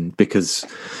 they'll win because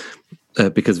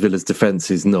Villa's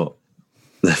defence is not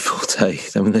their forte.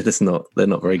 I mean, they're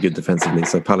not very good defensively.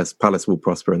 So Palace will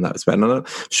prosper in that respect. And I'm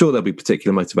sure there'll be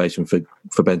particular motivation for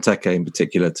Benteke in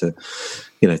particular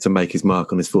to make his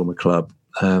mark on his former club.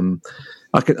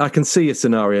 I can see a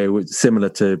scenario similar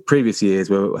to previous years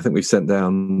where I think we've sent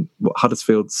down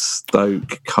Huddersfield,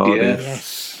 Stoke, Cardiff.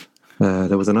 Yes.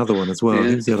 There was another one as well. Yeah.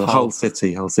 Who was the other? Hull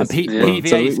City. And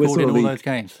PVA scored in all those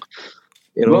games.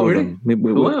 Well, really?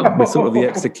 We're sort of the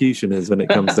executions when it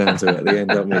comes down to it at the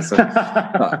end, aren't we? So,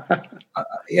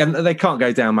 and they can't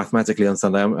go down mathematically on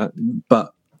Sunday,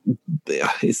 but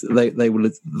they will.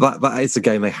 That is a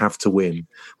game they have to win,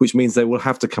 which means they will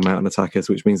have to come out and attack us,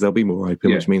 which means they'll be more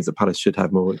open, which means that Palace should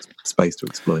have more space to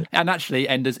exploit. And actually,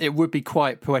 Enders, it would be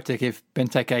quite poetic if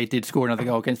Benteke did score another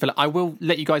goal against Villa. I will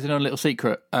let you guys in on a little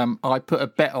secret. I put a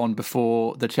bet on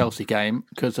before the Chelsea game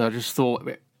because I just thought,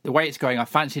 the way it's going, I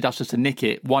fancied us just to nick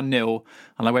it 1-0,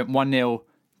 and I went 1-0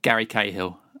 Gary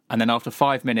Cahill. And then after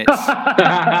 5 minutes,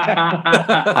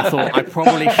 I thought I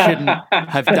probably shouldn't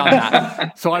have done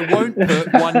that. So I won't put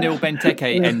 1-0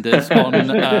 Benteke Enders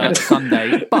on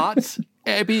Sunday, but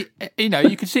it'd be, you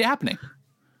can see it happening.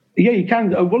 Yeah, you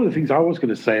can. One of the things I was going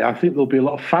to say, I think there'll be a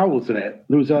lot of fouls in it.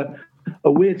 There was a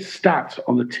weird stat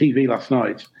on the TV last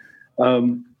night.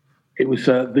 It was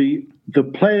the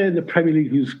player in the Premier League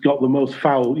who's got the most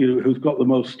foul, who's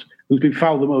been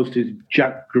fouled the most is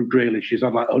Jack Grealish. He's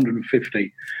had like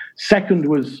 150. Second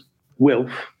was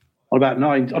Wilf on about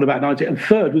 90, and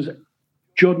third was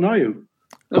Jordan Ayew.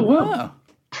 Oh wow!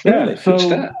 Yeah, really? So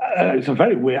it's a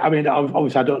very weird. I mean,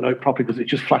 obviously I don't know it properly because it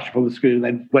just flashed up on the screen and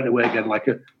then went away again like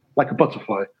a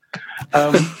butterfly.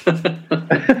 But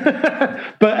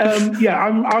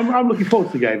I'm looking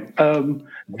forward to the game.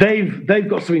 They've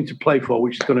got something to play for,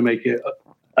 which is going to make it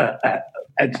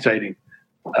entertaining.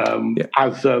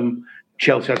 As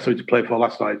Chelsea had something to play for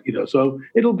last night, so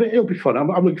it'll be fun. I'm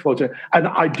looking forward to it, and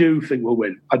I do think we'll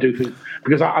win. I do think,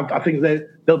 because I think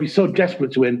they'll be so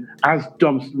desperate to win, as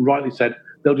Dom rightly said.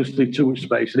 They'll just leave too much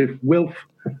space, and if Wilf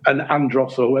and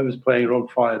Andros or whoever's playing are on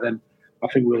fire, then I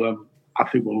think we'll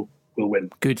win.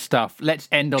 Good stuff. Let's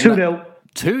end on 2-0.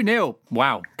 2-0.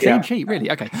 Wow. Clean sheet,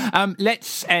 really. Okay.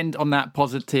 Let's end on that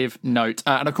positive note.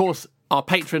 And of course, our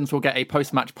patrons will get a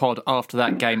post-match pod after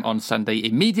that game on Sunday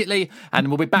immediately, and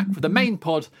we'll be back for the main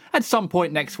pod at some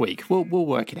point next week. We'll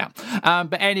work it out.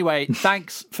 But anyway,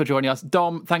 thanks for joining us.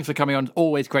 Dom, thanks for coming on.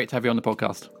 Always great to have you on the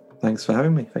podcast. Thanks for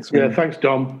having me. Thanks,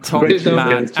 Dom. Tom's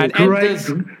man. And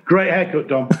great haircut,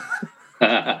 Dom.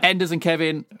 Enders and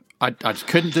Kevin, I just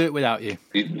couldn't do it without you.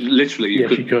 Literally,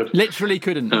 you could. Literally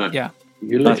couldn't. Yeah.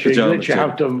 You literally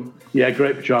have done. Yeah,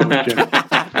 great pajamas, Jim.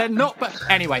 They're not, but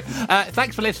anyway.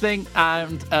 Thanks for listening,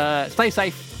 and stay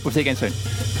safe. We'll see you again soon.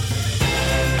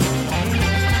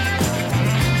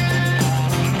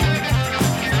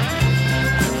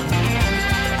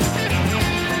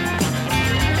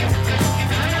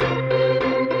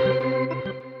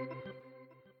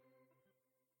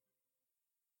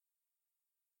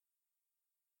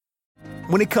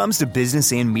 When it comes to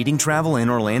business and meeting travel in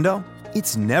Orlando,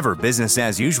 it's never business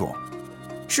as usual.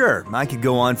 Sure, I could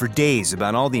go on for days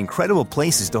about all the incredible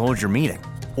places to hold your meeting,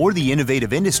 or the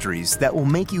innovative industries that will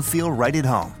make you feel right at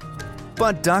home.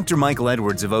 But Dr. Michael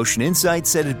Edwards of Ocean Insight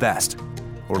said it best.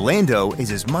 Orlando is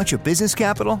as much a business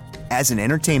capital as an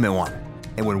entertainment one.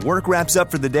 And when work wraps up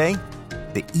for the day,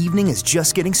 the evening is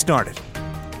just getting started.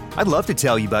 I'd love to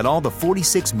tell you about all the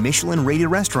 46 Michelin-rated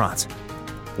restaurants,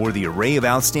 or the array of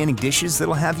outstanding dishes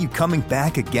that'll have you coming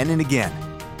back again and again.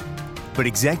 But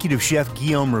Executive Chef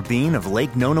Guillaume Rabin of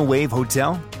Lake Nona Wave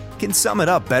Hotel can sum it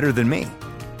up better than me.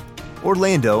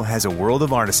 Orlando has a world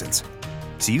of artisans,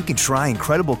 so you can try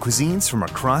incredible cuisines from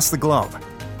across the globe.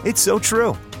 It's so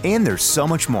true, and there's so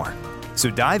much more. So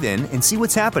dive in and see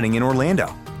what's happening in Orlando,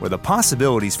 where the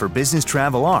possibilities for business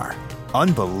travel are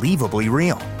unbelievably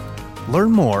real.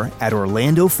 Learn more at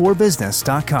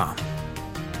orlandoforbusiness.com.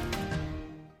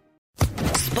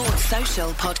 Sports Social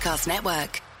Podcast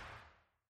Network.